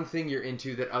is one thing you're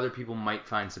into that other people might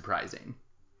find surprising?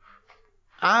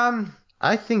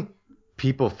 I think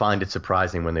people find it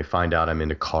surprising when they find out I'm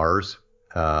into cars.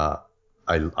 I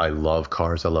love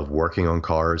cars. I love working on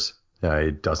cars.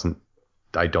 I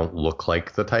don't look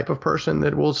like the type of person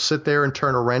that will sit there and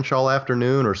turn a wrench all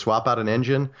afternoon or swap out an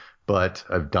engine, but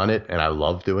I've done it and I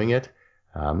love doing it.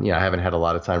 I haven't had a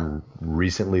lot of time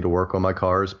recently to work on my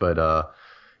cars, but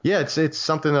it's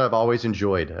something that I've always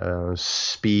enjoyed.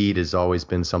 Speed has always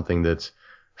been something that's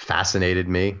fascinated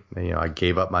me. I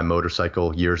gave up my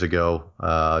motorcycle years ago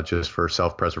just for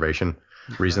self-preservation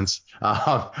reasons.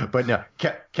 But no,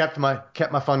 kept my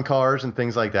fun cars and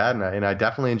things like that, and I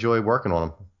definitely enjoy working on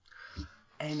them.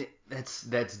 And that's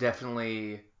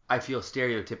definitely, I feel,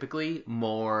 stereotypically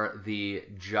more the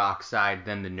jock side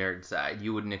than the nerd side.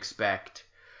 You wouldn't expect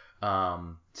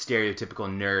stereotypical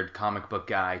nerd comic book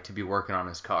guy to be working on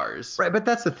his cars. Right, but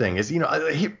that's the thing is,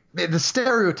 the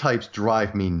stereotypes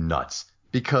drive me nuts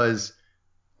because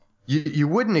you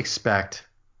wouldn't expect,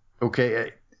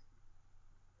 okay,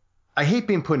 I hate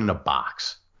being put in a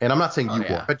box. And I'm not saying you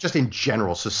won't, but just in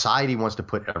general, society wants to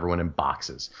put everyone in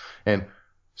boxes. And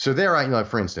so there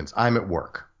for instance, I'm at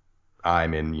work.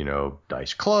 I'm in,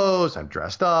 nice clothes. I'm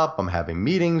dressed up. I'm having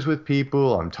meetings with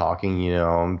people. I'm talking,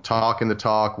 I'm talking the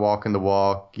talk, walking the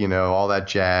walk, all that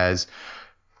jazz.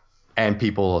 And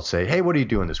people will say, hey, what are you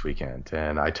doing this weekend?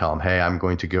 And I tell them, hey, I'm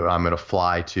going to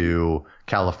fly to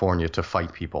California to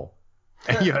fight people.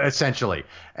 Essentially.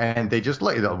 And they just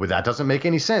look, well, that doesn't make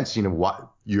any sense. What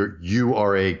you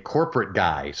are a corporate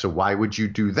guy. So why would you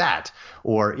do that?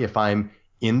 Or if I'm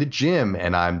in the gym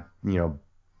and I'm,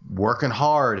 working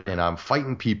hard and I'm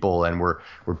fighting people and we're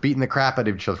beating the crap out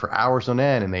of each other for hours on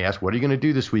end, and they ask, what are you going to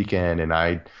do this weekend? And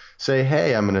I say,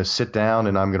 hey, I'm going to sit down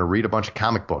and I'm going to read a bunch of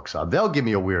comic books. They'll give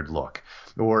me a weird look.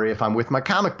 Or if I'm with my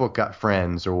comic book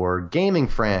friends or gaming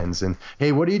friends and,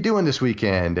 hey, what are you doing this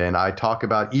weekend? And I talk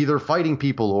about either fighting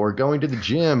people or going to the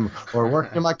gym or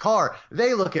working in my car,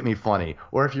 they look at me funny.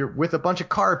 Or if you're with a bunch of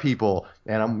car people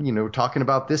and I'm, talking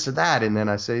about this or that, and then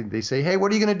they say, hey,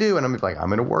 what are you going to do? And I'm like, I'm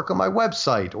going to work on my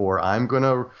website, or I'm going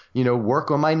to,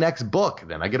 work on my next book.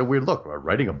 Then I get a weird look. Well,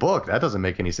 writing a book, that doesn't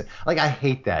make any sense. Like, I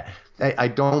hate that. I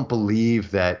don't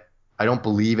believe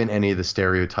in any of the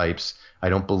stereotypes. I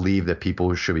don't believe that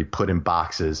people should be put in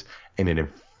boxes, and it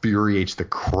infuriates the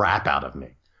crap out of me.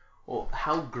 Well,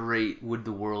 how great would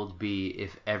the world be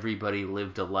if everybody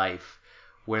lived a life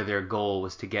where their goal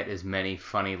was to get as many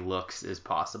funny looks as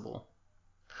possible?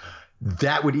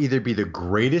 That would either be the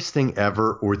greatest thing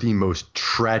ever or the most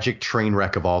tragic train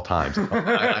wreck of all time.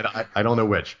 I don't know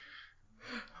which.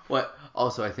 Well,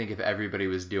 also, I think if everybody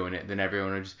was doing it, then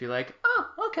everyone would just be like, oh,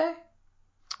 okay.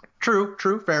 True,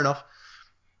 fair enough.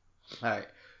 All right.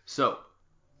 So,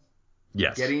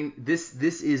 yes.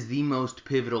 This is the most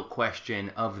pivotal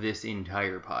question of this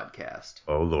entire podcast.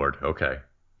 Oh, Lord. Okay.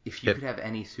 If you could have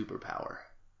any superpower,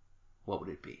 what would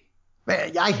it be?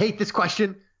 Man, I hate this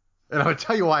question. And I'm going to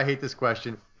tell you why I hate this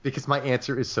question. Because my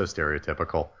answer is so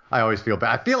stereotypical. I always feel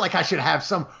bad. I feel like I should have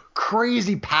some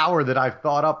crazy power that I've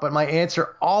thought up. But my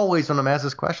answer always when I'm asked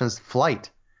this question is flight.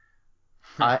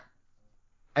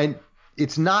 And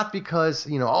it's not because,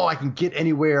 I can get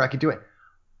anywhere, I can do it.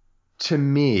 To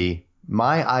me,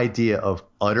 my idea of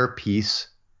utter peace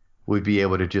would be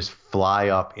able to just fly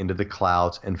up into the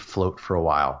clouds and float for a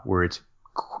while, where it's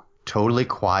totally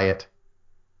quiet,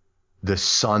 the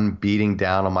sun beating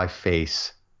down on my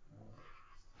face,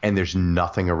 and there's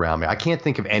nothing around me. I can't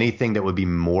think of anything that would be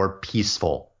more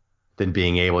peaceful than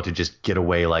being able to just get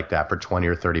away like that for 20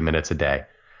 or 30 minutes a day.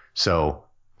 So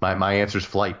my answer is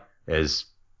flight, as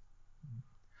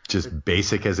just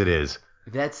basic as it is.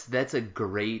 That's a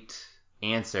great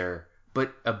answer,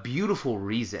 but a beautiful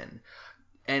reason.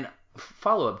 And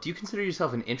follow up, do you consider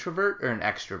yourself an introvert or an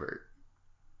extrovert?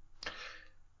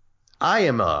 I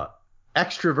am a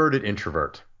extroverted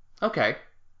introvert. Okay.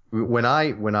 When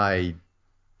I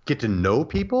get to know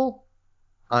people,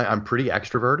 I'm pretty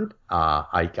extroverted.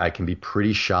 I can be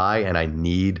pretty shy, and I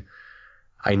need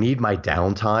my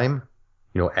downtime.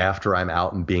 After I'm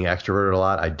out and being extroverted a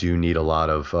lot, I do need a lot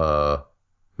of,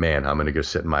 I'm going to go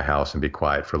sit in my house and be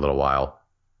quiet for a little while.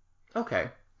 Okay.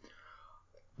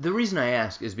 The reason I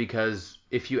ask is because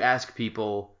if you ask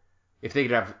people if they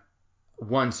could have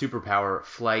one superpower,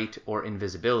 flight or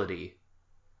invisibility,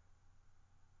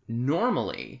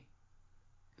 normally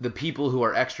the people who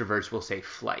are extroverts will say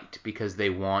flight because they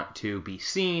want to be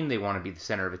seen, they want to be the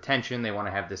center of attention, they want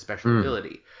to have this special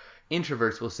ability.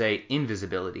 Introverts will say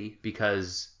invisibility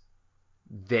because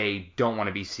they don't want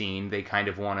to be seen. They kind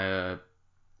of want to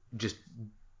just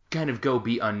kind of go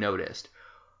be unnoticed.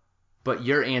 But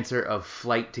your answer of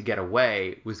flight to get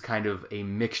away was kind of a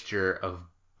mixture of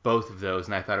both of those,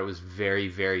 and I thought it was very,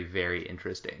 very, very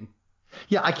interesting.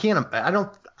 Yeah, I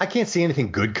can't see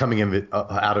anything good coming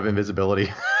out of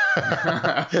invisibility.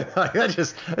 That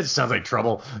just sounds like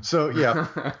trouble. So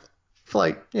yeah,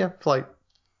 flight. All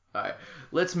right.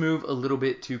 Let's move a little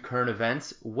bit to current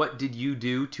events. What did you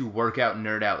do to work out and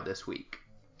nerd out this week?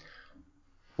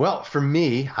 Well, for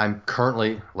me, I'm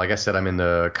currently, like I said, I'm in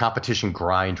the competition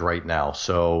grind right now.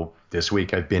 So this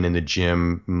week I've been in the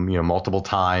gym, multiple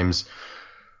times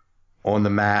on the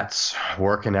mats,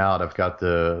 working out. I've got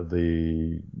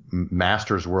the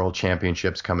Masters World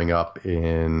Championships coming up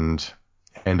in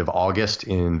end of August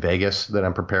in Vegas that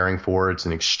I'm preparing for. It's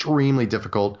an extremely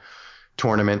difficult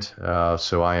tournament.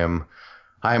 So I am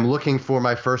looking for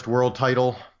my first world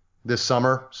title this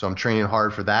summer. So I'm training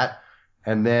hard for that.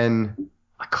 And then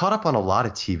I caught up on a lot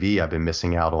of TV I've been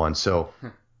missing out on. So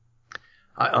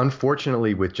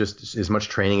unfortunately, with just as much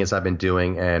training as I've been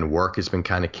doing and work has been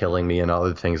kind of killing me and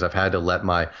other things, I've had to let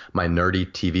my nerdy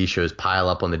TV shows pile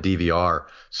up on the DVR.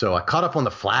 So I caught up on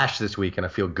The Flash this week, and I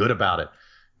feel good about it.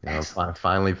 I'm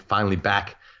finally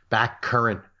back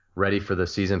current, ready for the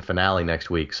season finale next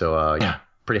week. So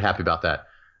pretty happy about that.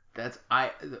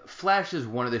 Flash is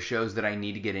one of the shows that I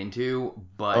need to get into,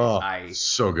 but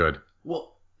so good.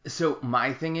 Well, so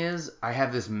my thing is, I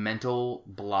have this mental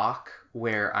block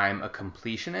where I'm a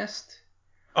completionist.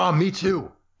 Oh, me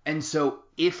too. And so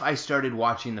if I started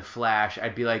watching The Flash,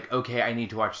 I'd be like, okay, I need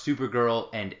to watch Supergirl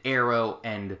and Arrow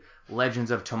and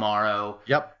Legends of Tomorrow.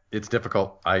 Yep, it's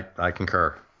difficult. I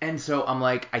concur. And so I'm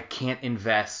like, I can't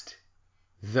invest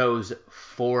those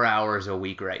 4 hours a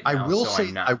week right now.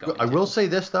 I will say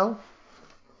this though,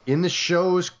 in the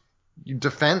show's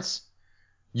defense,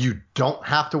 you don't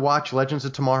have to watch Legends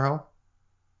of Tomorrow,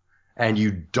 and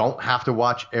you don't have to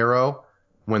watch Arrow.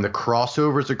 When the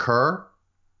crossovers occur,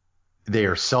 they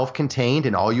are self-contained,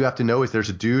 and all you have to know is there's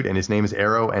a dude and his name is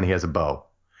Arrow and he has a bow.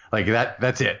 Like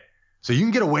that's it. So you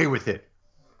can get away with it.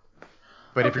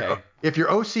 But if your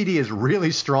OCD is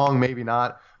really strong, maybe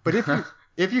not. But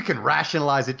if you can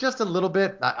rationalize it just a little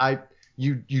bit,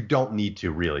 you don't need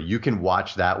to really. You can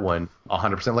watch that one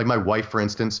 100%. Like my wife, for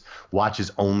instance,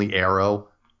 watches only Arrow,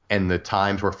 and the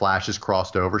times where Flash is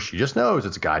crossed over, she just knows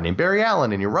it's a guy named Barry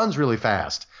Allen and he runs really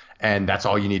fast, and that's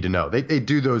all you need to know. They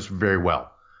do those very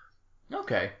well.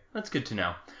 Okay, that's good to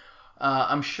know.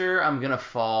 I'm sure I'm going to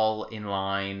fall in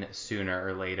line sooner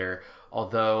or later,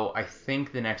 although I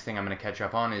think the next thing I'm going to catch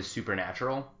up on is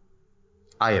Supernatural.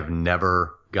 I have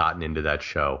never gotten into that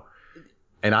show,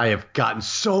 and I have gotten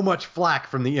so much flack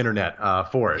from the internet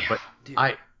for it. Yeah,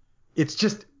 but it's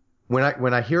just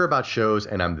when I hear about shows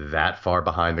and I'm that far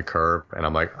behind the curve, and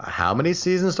I'm like, how many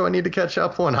seasons do I need to catch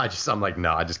up on? I'm like,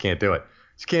 no, I just can't do it.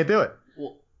 Just can't do it.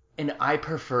 Well, and I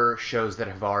prefer shows that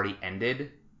have already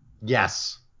ended.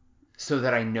 Yes. So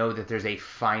that I know that there's a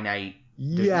finite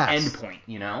end point,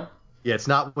 you know? Yeah, it's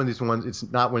not one of these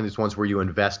ones where you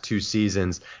invest 2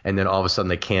 seasons and then all of a sudden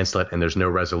they cancel it and there's no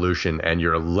resolution and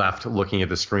you're left looking at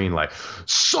the screen like,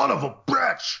 son of a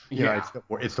bitch. You know,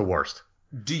 it's the worst.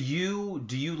 Do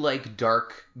you like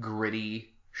dark,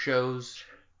 gritty shows?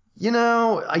 You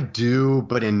know, I do,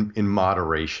 but in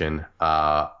moderation.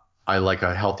 I like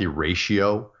a healthy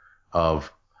ratio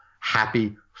of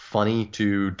happy, funny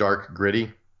to dark,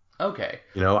 gritty. Okay.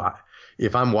 You know,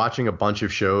 if I'm watching a bunch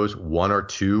of shows, 1 or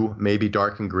 2 may be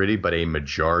dark and gritty, but a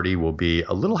majority will be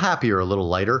a little happier, a little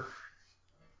lighter.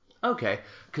 Okay,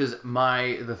 because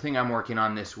the thing I'm working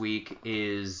on this week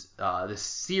is the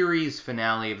series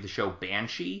finale of the show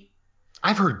Banshee.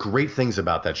 I've heard great things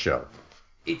about that show.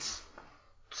 It's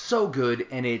so good,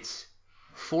 and it's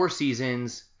 4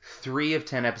 seasons, 3 of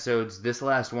 10 episodes, this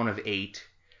last one of 8,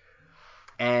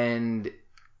 and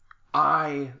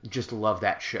I just love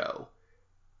that show.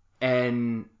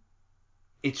 And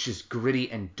it's just gritty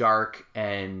and dark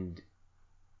and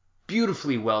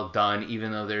beautifully well done,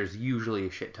 even though there's usually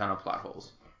a shit ton of plot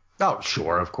holes. Oh,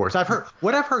 sure, of course. I've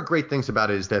heard great things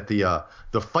about it is that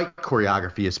the fight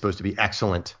choreography is supposed to be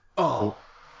excellent. Oh,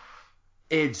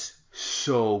 it's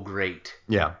so great.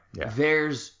 Yeah.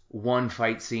 There's one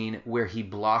fight scene where he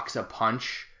blocks a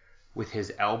punch with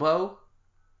his elbow.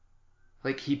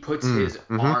 Like he puts his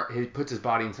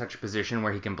body in such a position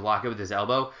where he can block it with his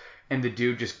elbow, and the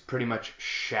dude just pretty much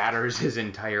shatters his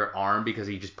entire arm because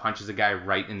he just punches a guy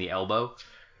right in the elbow.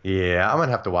 Yeah, I'm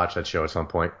gonna have to watch that show at some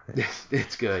point.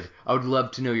 It's good. I would love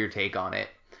to know your take on it.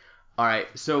 All right,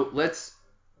 so let's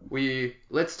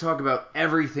talk about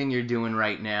everything you're doing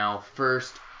right now.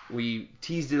 First, we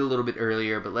teased it a little bit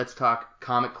earlier, but let's talk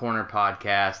Comic Corner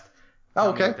podcast.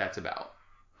 Tell me what that's about.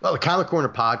 Well, the Comic Corner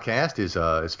podcast is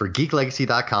for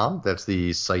GeekLegacy.com. That's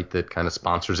the site that kind of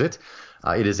sponsors it.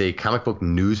 It is a comic book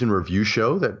news and review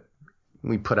show that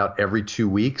we put out every 2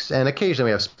 weeks, and occasionally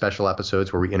we have special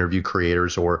episodes where we interview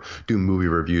creators or do movie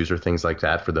reviews or things like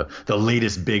that for the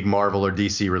latest big Marvel or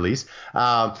DC release.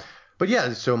 But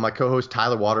yeah, so my co-host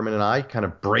Tyler Waterman and I kind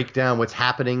of break down what's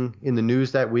happening in the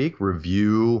news that week,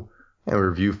 review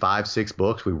 5-6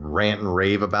 books. We rant and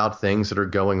rave about things that are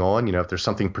going on. You know, if there's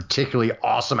something particularly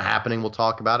awesome happening, we'll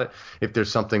talk about it. If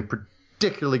there's something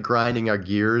particularly grinding our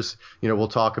gears, you know, we'll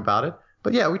talk about it.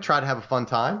 But yeah, we try to have a fun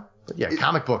time. But yeah,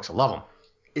 comic books, I love them.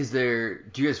 Do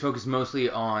you guys focus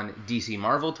mostly on DC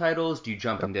Marvel titles? Do you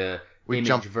jump into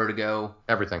Image, Vertigo?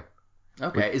 Everything.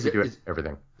 Okay.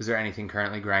 Everything. Is there anything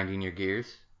currently grinding your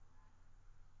gears?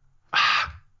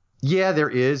 Yeah, there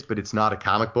is, but it's not a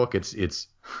comic book. It's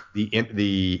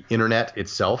the internet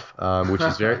itself, which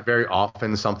is very, very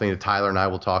often something that Tyler and I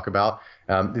will talk about.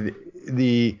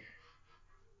 The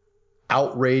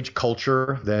outrage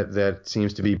culture that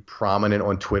seems to be prominent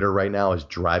on Twitter right now is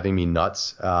driving me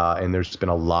nuts. And there's been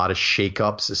a lot of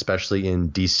shakeups, especially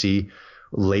in DC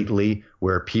lately,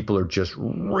 where people are just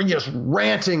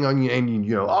ranting on you and,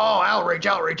 you know, oh,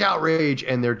 outrage,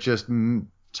 and they're just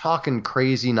talking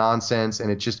crazy nonsense,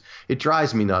 and it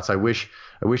drives me nuts. I wish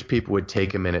people would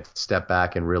take a minute, step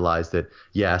back, and realize that,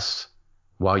 yes,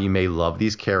 while you may love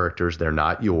these characters, they're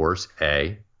not yours,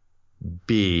 A.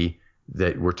 B,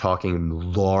 that we're talking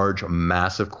large,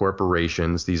 massive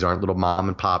corporations. These aren't little mom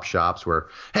and pop shops where,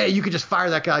 hey, you can just fire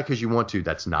that guy because you want to.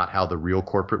 That's not how the real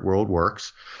corporate world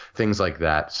works. Things like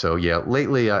that. So yeah,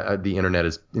 lately the internet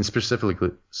is, and specifically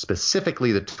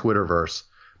the Twitterverse,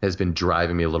 has been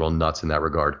driving me a little nuts in that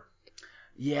regard.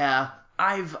 Yeah,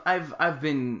 I've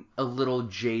been a little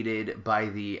jaded by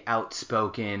the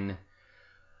outspoken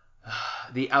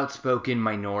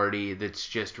minority that's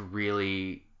just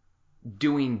really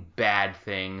doing bad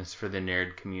things for the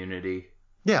nerd community.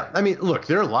 Yeah, I mean, look,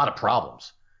 there are a lot of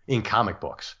problems in comic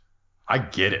books. I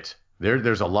get it.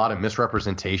 There's a lot of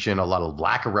misrepresentation, a lot of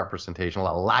lack of representation, a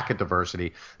lot of lack of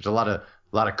diversity. There's a lot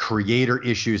of creator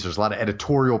issues. There's a lot of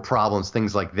editorial problems,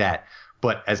 things like that.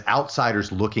 But as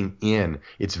outsiders looking in,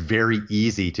 it's very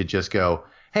easy to just go,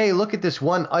 hey, look at this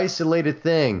one isolated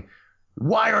thing.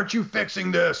 Why aren't you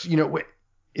fixing this?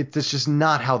 It's just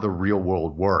not how the real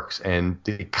world works. And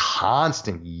the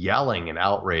constant yelling and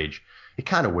outrage, it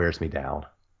kind of wears me down.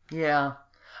 Yeah.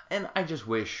 And I just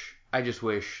wish the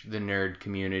nerd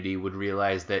community would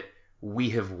realize that we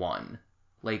have won.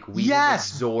 Like, we have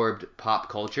absorbed pop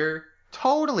culture.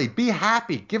 Totally. Be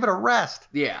happy. Give it a rest.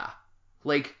 Yeah.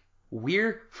 Like,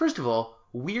 first of all,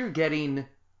 we're getting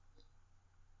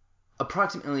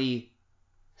approximately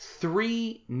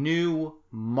 3 new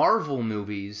Marvel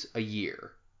movies a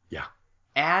year. Yeah.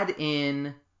 Add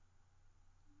in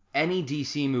any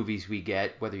DC movies we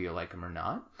get, whether you like them or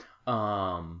not.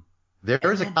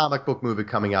 There's a comic book movie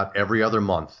coming out every other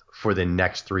month for the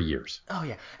next 3 years. Oh,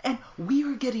 yeah. And we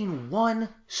are getting 1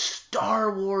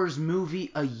 Star Wars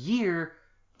movie a year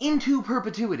into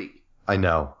perpetuity. I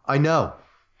know.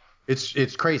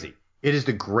 It's crazy. It is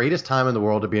the greatest time in the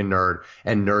world to be a nerd,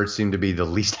 and nerds seem to be the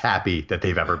least happy that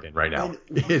they've ever been right now.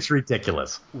 It's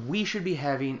ridiculous. We should be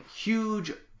having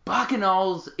huge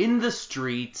bacchanals in the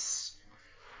streets,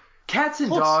 cats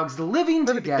and dogs living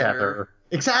together.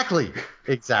 Exactly.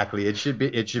 It should be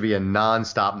a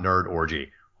nonstop nerd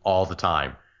orgy all the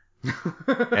time.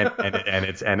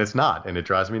 and it's not, and it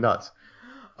drives me nuts.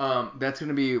 That's going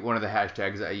to be one of the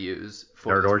hashtags I use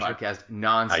for nerd this orgy? podcast.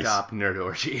 Nonstop Nice. Nerd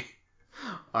orgy.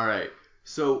 All right.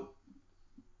 So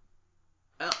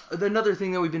another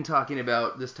thing that we've been talking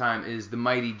about this time is the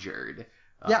Mighty Jerd.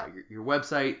 Yeah. Your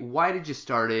website. Why did you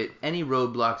start it? Any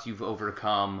roadblocks you've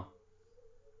overcome?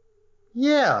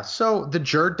 Yeah. So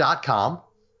thejerd.com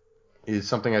is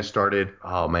something I started.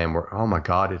 Oh man. Oh my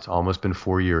God. It's almost been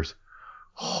 4 years.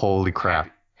 Holy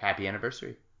crap. Happy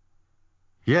anniversary.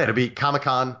 Yeah. It'll be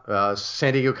Comic-Con.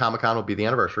 San Diego Comic-Con will be the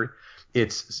anniversary.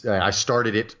 I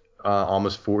started it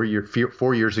almost 4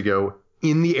 years ago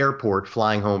in the airport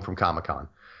flying home from Comic-Con.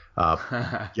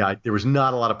 Yeah, there was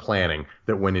not a lot of planning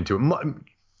that went into it.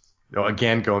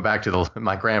 Again, going back to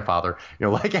my grandfather,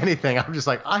 like anything, I'm just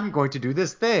like, I'm going to do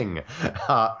this thing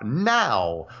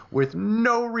now with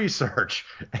no research.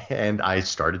 And I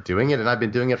started doing it, and I've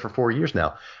been doing it for 4 years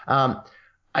now.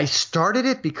 I started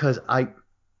it because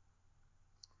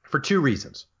for 2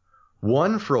 reasons.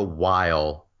 One, for a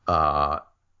while,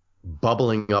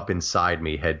 bubbling up inside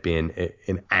me had been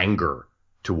an anger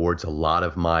towards a lot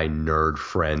of my nerd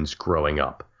friends growing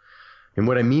up. And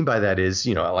what I mean by that is,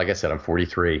 like I said, I'm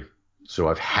 43. So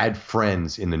I've had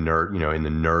friends in the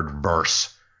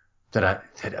nerdverse that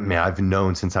I've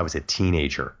known since I was a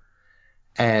teenager.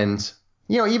 And,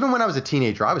 even when I was a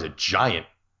teenager, I was a giant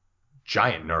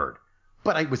nerd.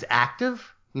 But I was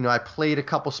active. I played a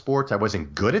couple sports. I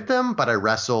wasn't good at them, but I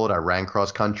wrestled. I ran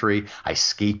cross country. I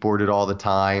skateboarded all the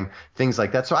time, things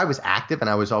like that. So I was active, and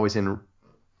I was always in,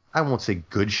 I won't say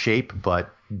good shape,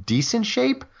 but decent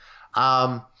shape.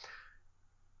 Nerd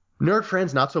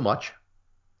friends, not so much.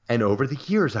 And over the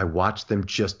years, I watched them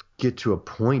just get to a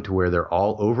point where they're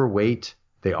all overweight.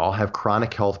 They all have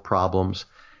chronic health problems.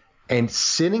 And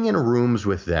sitting in rooms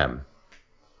with them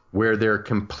where they're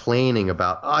complaining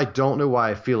about, I don't know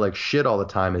why I feel like shit all the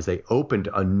time, as they opened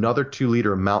another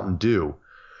 2-liter Mountain Dew.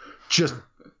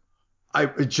 I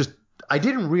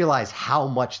didn't realize how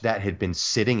much that had been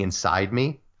sitting inside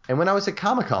me. And when I was at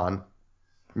Comic-Con,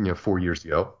 4 years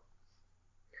ago,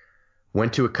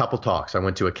 went to a couple talks. I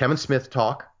went to a Kevin Smith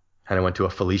talk, and I went to a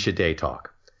Felicia Day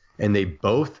talk. And they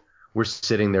both were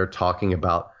sitting there talking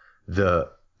about the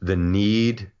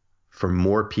need for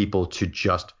more people to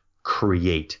just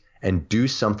create and do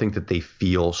something that they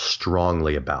feel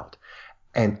strongly about.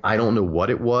 And I don't know what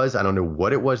it was. I don't know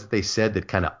what it was that they said that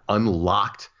kind of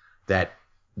unlocked that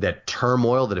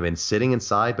turmoil that had been sitting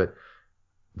inside. But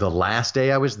the last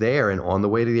day I was there and on the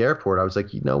way to the airport, I was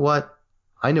like, you know what?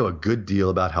 I know a good deal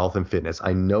about health and fitness.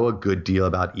 I know a good deal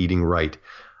about eating right.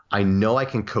 I know I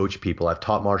can coach people. I've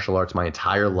taught martial arts my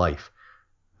entire life.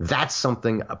 That's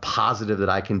something, a positive that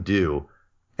I can do.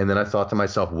 And then I thought to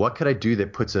myself, what could I do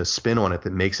that puts a spin on it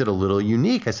that makes it a little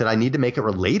unique? I said, I need to make it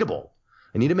relatable.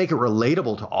 I need to make it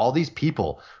relatable to all these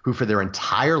people who for their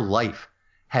entire life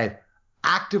had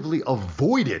actively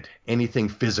avoided anything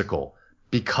physical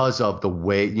because of the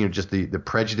way, just the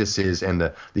prejudices and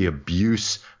the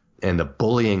abuse and the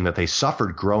bullying that they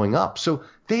suffered growing up. So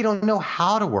they don't know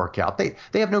how to work out. They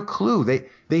have no clue.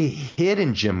 They hid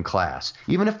in gym class.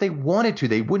 Even if they wanted to,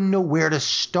 they wouldn't know where to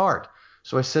start.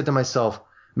 So I said to myself,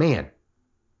 man,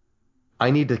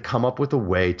 I need to come up with a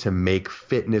way to make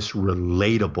fitness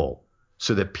relatable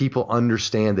so that people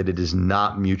understand that it is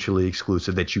not mutually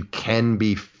exclusive, that you can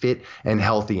be fit and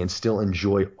healthy and still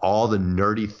enjoy all the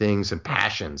nerdy things and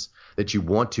passions that you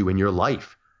want to in your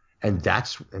life. And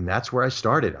that's where I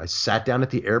started. I sat down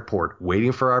at the airport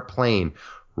waiting for our plane,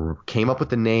 came up with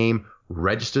the name,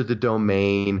 registered the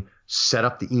domain, set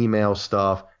up the email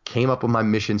stuff, came up with my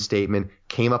mission statement,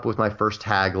 came up with my first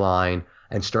tagline,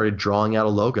 and started drawing out a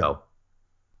logo.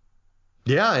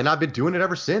 Yeah, and I've been doing it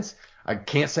ever since. I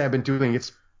can't say I've been doing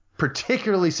it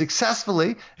particularly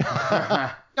successfully.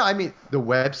 No, I mean, the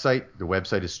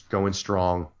website is going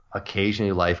strong.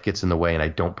 Occasionally life gets in the way and I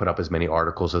don't put up as many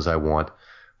articles as I want.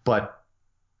 But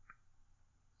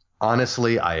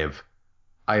honestly, I have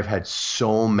had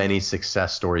so many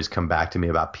success stories come back to me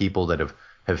about people that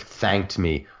have thanked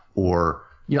me, or,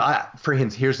 for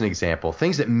instance, here's an example,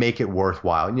 things that make it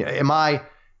worthwhile. Am I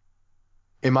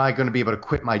going to be able to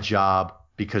quit my job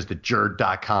because the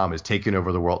Jerd.com is taking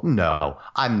over the world? No,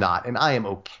 I'm not. And I am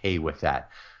okay with that.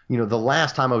 The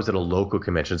last time I was at a local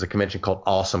convention, it's a convention called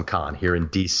AwesomeCon here in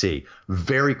DC.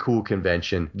 Very cool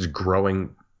convention. It's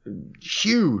growing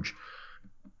huge.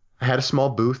 I had a small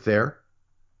booth there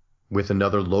with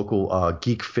another local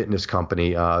geek fitness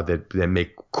company that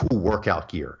make cool workout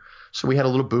gear. So we had a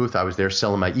little booth. I was there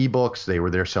selling my ebooks. They were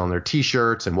there selling their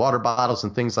T-shirts and water bottles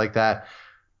and things like that.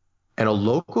 And a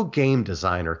local game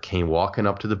designer came walking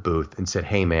up to the booth and said,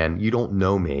 hey, man, you don't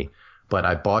know me, but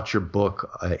I bought your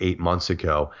book 8 months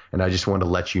ago. And I just wanted to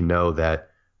let you know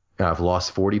that I've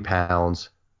lost 40 pounds.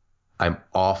 I'm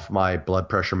off my blood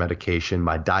pressure medication.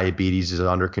 My diabetes is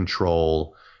under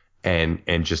control, and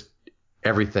just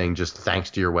everything just thanks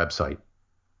to your website.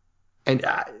 And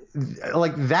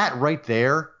like that right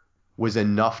there was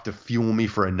enough to fuel me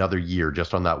for another year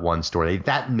just on that one story.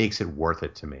 That makes it worth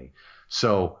it to me.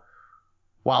 So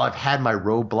while I've had my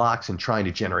roadblocks in trying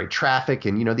to generate traffic,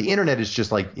 and the internet is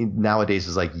just like nowadays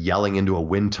is like yelling into a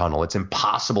wind tunnel. It's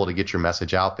impossible to get your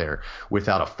message out there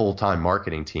without a full-time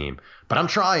marketing team. But I'm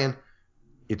trying.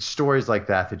 It's stories like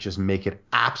that just make it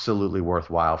absolutely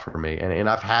worthwhile for me. And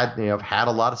I've had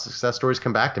a lot of success stories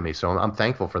come back to me, so I'm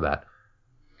thankful for that.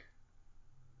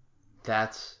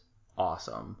 That's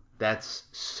awesome. That's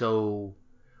so,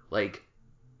 like,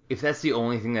 if that's the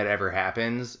only thing that ever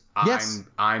happens, yes.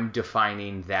 I'm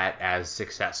defining that as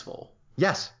successful.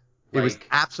 Yes. It was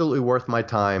absolutely worth my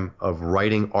time of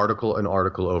writing article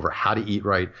over how to eat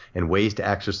right and ways to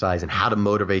exercise and how to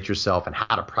motivate yourself and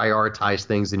how to prioritize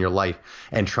things in your life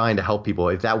and trying to help people.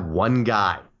 If that one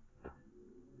guy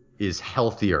is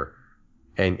healthier,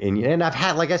 and I've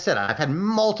had, like I said, I've had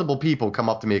multiple people come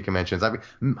up to me at conventions. I've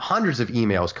hundreds of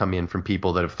emails come in from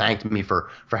people that have thanked me for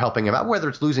helping them out, whether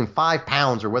it's losing 5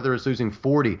 pounds or whether it's losing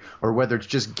 40 or whether it's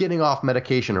just getting off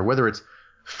medication or whether it's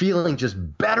feeling just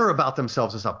better about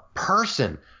themselves as a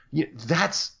person.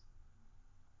 That's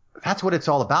what it's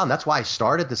all about. And that's why I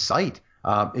started the site.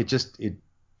 It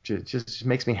just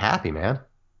makes me happy, man.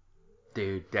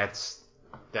 Dude, that's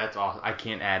awesome. I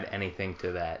can't add anything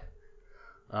to that.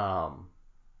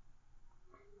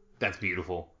 That's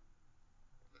beautiful.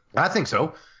 I think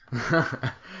so.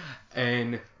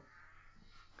 And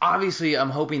obviously, I'm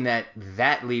hoping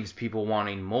that leaves people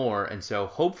wanting more, and so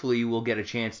hopefully we'll get a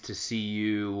chance to see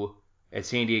you at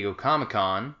San Diego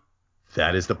Comic-Con.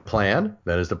 That is the plan.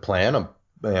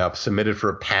 I've submitted for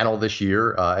a panel this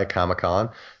year at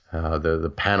Comic-Con.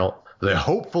 The panel, the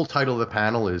hopeful title of the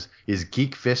panel is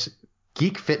Geek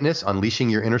Fitness: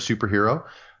 Unleashing Your Inner Superhero.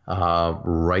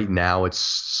 Right now, it's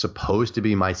supposed to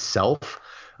be myself,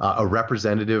 a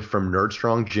representative from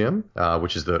Nerdstrong Gym,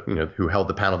 which is who held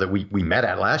the panel that we met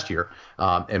at last year,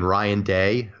 and Ryan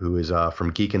Day, who is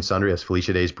from Geek and Sundry. That's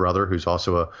Felicia Day's brother, who's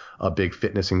also a big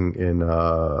fitness and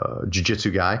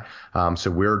jiu-jitsu guy.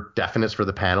 So we're definites for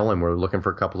the panel, and we're looking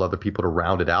for a couple other people to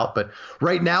round it out. But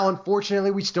right now,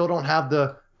 unfortunately, we still don't have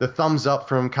the the thumbs up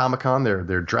from Comic-Con.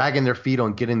 They're dragging their feet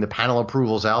on getting the panel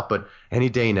approvals out, but any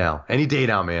day now,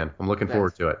 man. I'm looking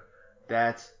forward to it.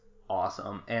 That's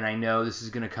awesome. And I know this is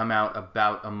going to come out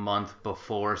about a month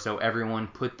before, so everyone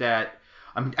put that.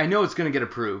 I know it's going to get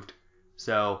approved,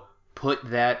 so put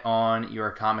that on your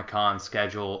Comic-Con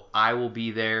schedule. I will be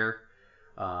there.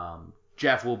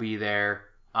 Jeff will be there.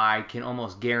 I can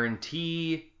almost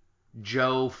guarantee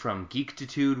Joe from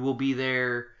Geektitude will be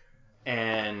there.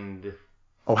 And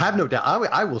oh, have no doubt.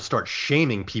 I will start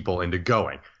shaming people into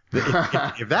going.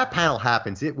 If that panel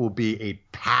happens, it will be a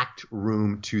packed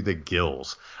room to the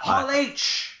gills. Hall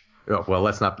H. Well,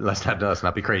 let's not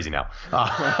be crazy now.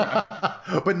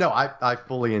 But no, I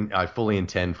fully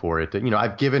intend for it. You know,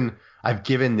 I've given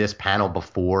this panel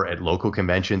before at local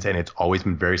conventions, and it's always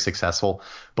been very successful.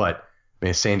 But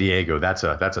man, San Diego, that's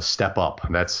a step up.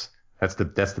 That's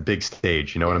the big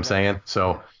stage. You know what I'm saying?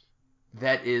 So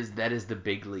that is the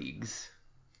big leagues.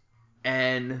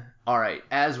 And all right,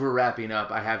 as we're wrapping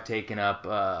up, I have taken up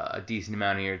a decent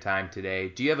amount of your time today.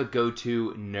 Do you have a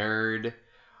go-to nerd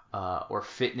or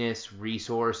fitness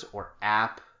resource or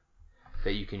app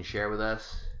that you can share with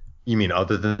us? You mean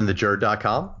other than the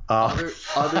Jerd.com?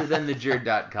 Other than the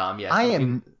Jerd.com, yes.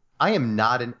 I am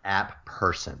not an app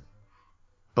person,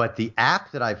 but the app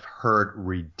that I've heard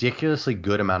ridiculously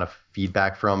good amount of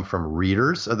feedback from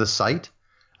readers of the site,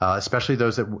 especially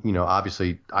those that, you know,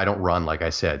 obviously I don't run, like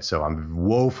I said, so I'm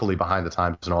woefully behind the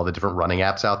times in all the different running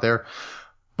apps out there.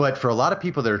 But for a lot of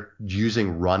people that are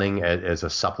using running as a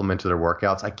supplement to their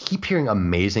workouts, I keep hearing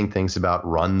amazing things about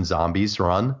Run Zombies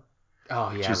Run.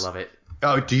 Oh, yeah, I love it.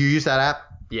 Oh, do you use that app?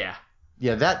 Yeah.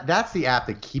 Yeah, that's the app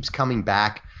that keeps coming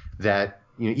back that,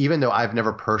 you know, even though I've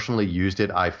never personally used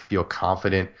it, I feel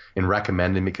confident in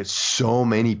recommending because so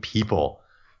many people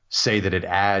say that it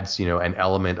adds, you know, an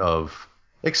element of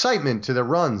excitement to their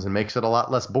runs and makes it a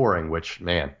lot less boring, which,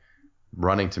 man,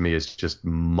 running to me is just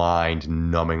mind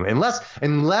numbing.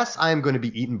 Unless I'm going to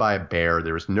be eaten by a bear,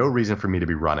 there is no reason for me to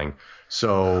be running.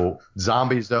 So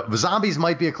zombies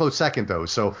might be a close second though.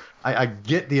 So I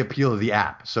get the appeal of the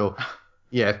app. So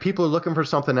yeah, if people are looking for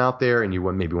something out there and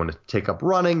you maybe want to take up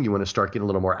running, you want to start getting a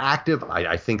little more active,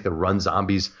 I think the Run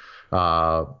Zombies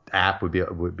app would be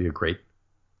a great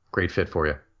fit for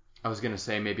you. I was gonna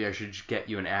say maybe I should get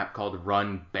you an app called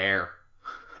Run Bear.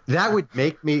 That would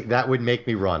make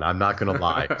me run. I'm not gonna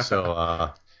lie.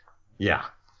 So yeah.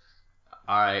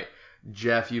 All right,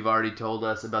 Jeff, you've already told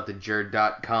us about the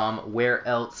Jerd.com. Where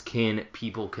else can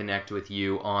people connect with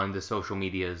you on the social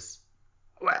medias?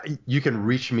 You can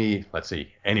reach me, let's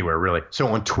see, anywhere really. So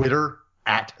on Twitter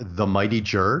at The Mighty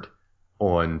Jerd.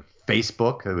 On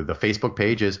Facebook, the Facebook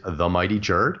page is The Mighty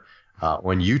Jerd.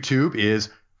 On YouTube is,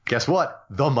 guess what?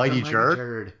 The Mighty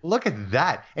Jerd. Look at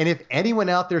that. And if anyone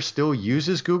out there still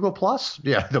uses Google Plus,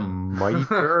 yeah, The Mighty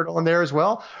Jerd on there as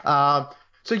well.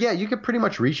 So yeah, you can pretty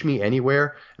much reach me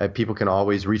anywhere. People can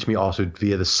always reach me also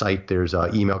via the site. There's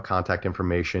email contact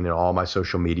information, and all my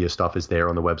social media stuff is there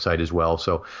on the website as well.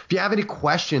 So if you have any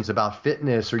questions about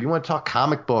fitness, or you want to talk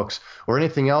comic books or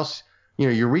anything else, you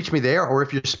know, you reach me there. Or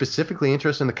if you're specifically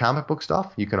interested in the comic book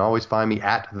stuff, you can always find me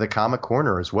at the Comic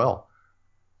Corner as well.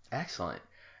 Excellent.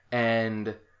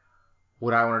 And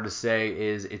what I wanted to say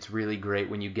is it's really great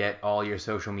when you get all your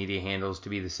social media handles to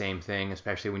be the same thing,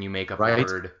 especially when you make up a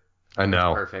word. I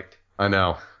know. Perfect. I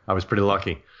know. I was pretty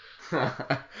lucky.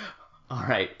 All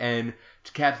right. And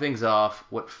to cap things off,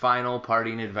 what final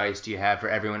parting advice do you have for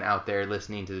everyone out there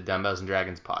listening to the Dumbbells and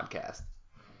Dragons podcast?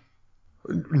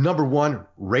 Number one,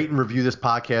 rate and review this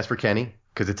podcast for Kenny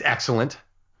because it's excellent.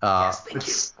 Yes, thank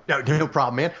you. No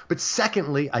problem, man. But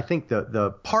secondly, I think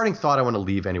the parting thought I want to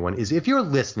leave anyone is if you're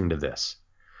listening to this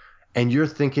and you're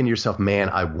thinking to yourself, man,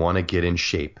 I want to get in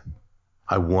shape.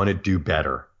 I want to do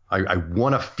better. I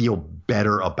want to feel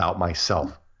better about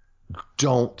myself.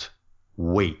 Don't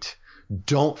wait.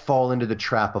 Don't fall into the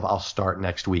trap of I'll start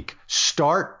next week.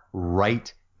 Start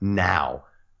right now.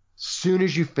 Soon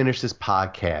as you finish this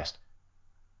podcast,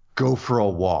 go for a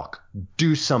walk.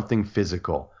 Do something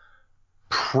physical.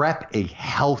 Prep a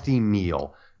healthy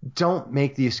meal. Don't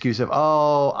make the excuse of,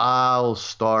 oh, I'll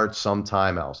start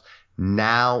sometime else.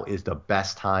 Now is the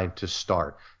best time to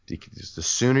start. Because the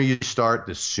sooner you start,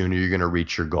 the sooner you're going to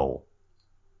reach your goal.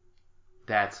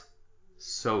 That's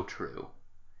so true.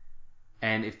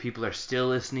 And if people are still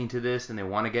listening to this and they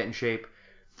want to get in shape,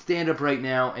 stand up right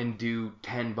now and do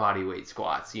 10 bodyweight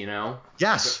squats, you know?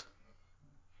 Yes.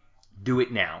 Do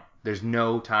it now. There's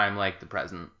no time like the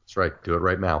present. That's right. Do it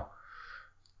right now.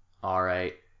 All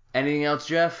right. Anything else,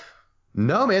 Jeff?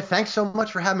 No, man. Thanks so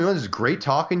much for having me on. This is great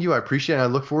talking to you. I appreciate it. I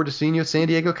look forward to seeing you at San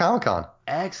Diego Comic-Con.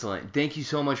 Excellent. Thank you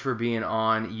so much for being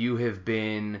on. You have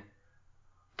been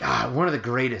God, one of the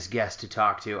greatest guests to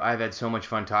talk to. I've had so much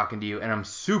fun talking to you, and I'm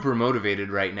super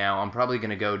motivated right now. I'm probably going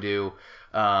to go do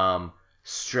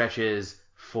stretches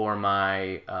for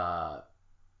my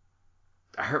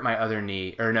I hurt my other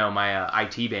knee, or no, my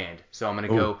IT band. So I'm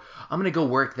gonna go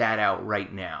work that out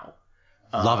right now.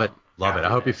 Love it. I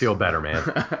hope you feel better,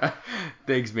 man.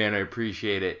 Thanks, man. I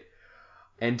appreciate it.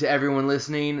 And to everyone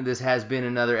listening, this has been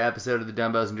another episode of the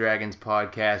Dumbbells and Dragons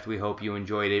podcast. We hope you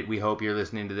enjoyed it. We hope you're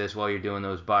listening to this while you're doing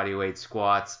those bodyweight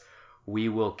squats. We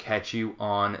will catch you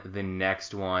on the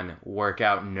next one. Work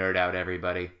out, nerd out,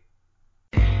 everybody.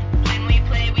 When we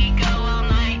play, we go all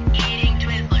night, eating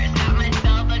Twizzlers. Got my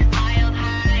spell books piled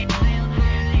high,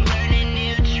 learning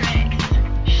new tricks,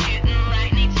 shooting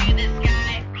lightning to the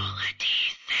sky. Roll a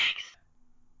d6.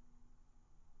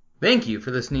 Thank you for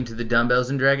listening to the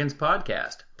Dumbbells and Dragons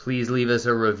podcast. Please leave us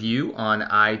a review on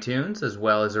iTunes as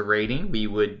well as a rating. We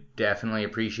would definitely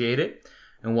appreciate it.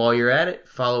 And while you're at it,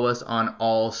 follow us on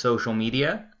all social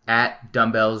media at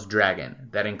Dumbbells Dragon.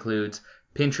 That includes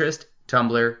Pinterest,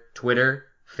 Tumblr, Twitter,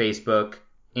 Facebook,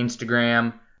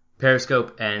 Instagram,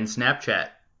 Periscope, and Snapchat.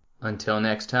 Until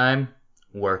next time,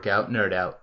 work out, nerd out.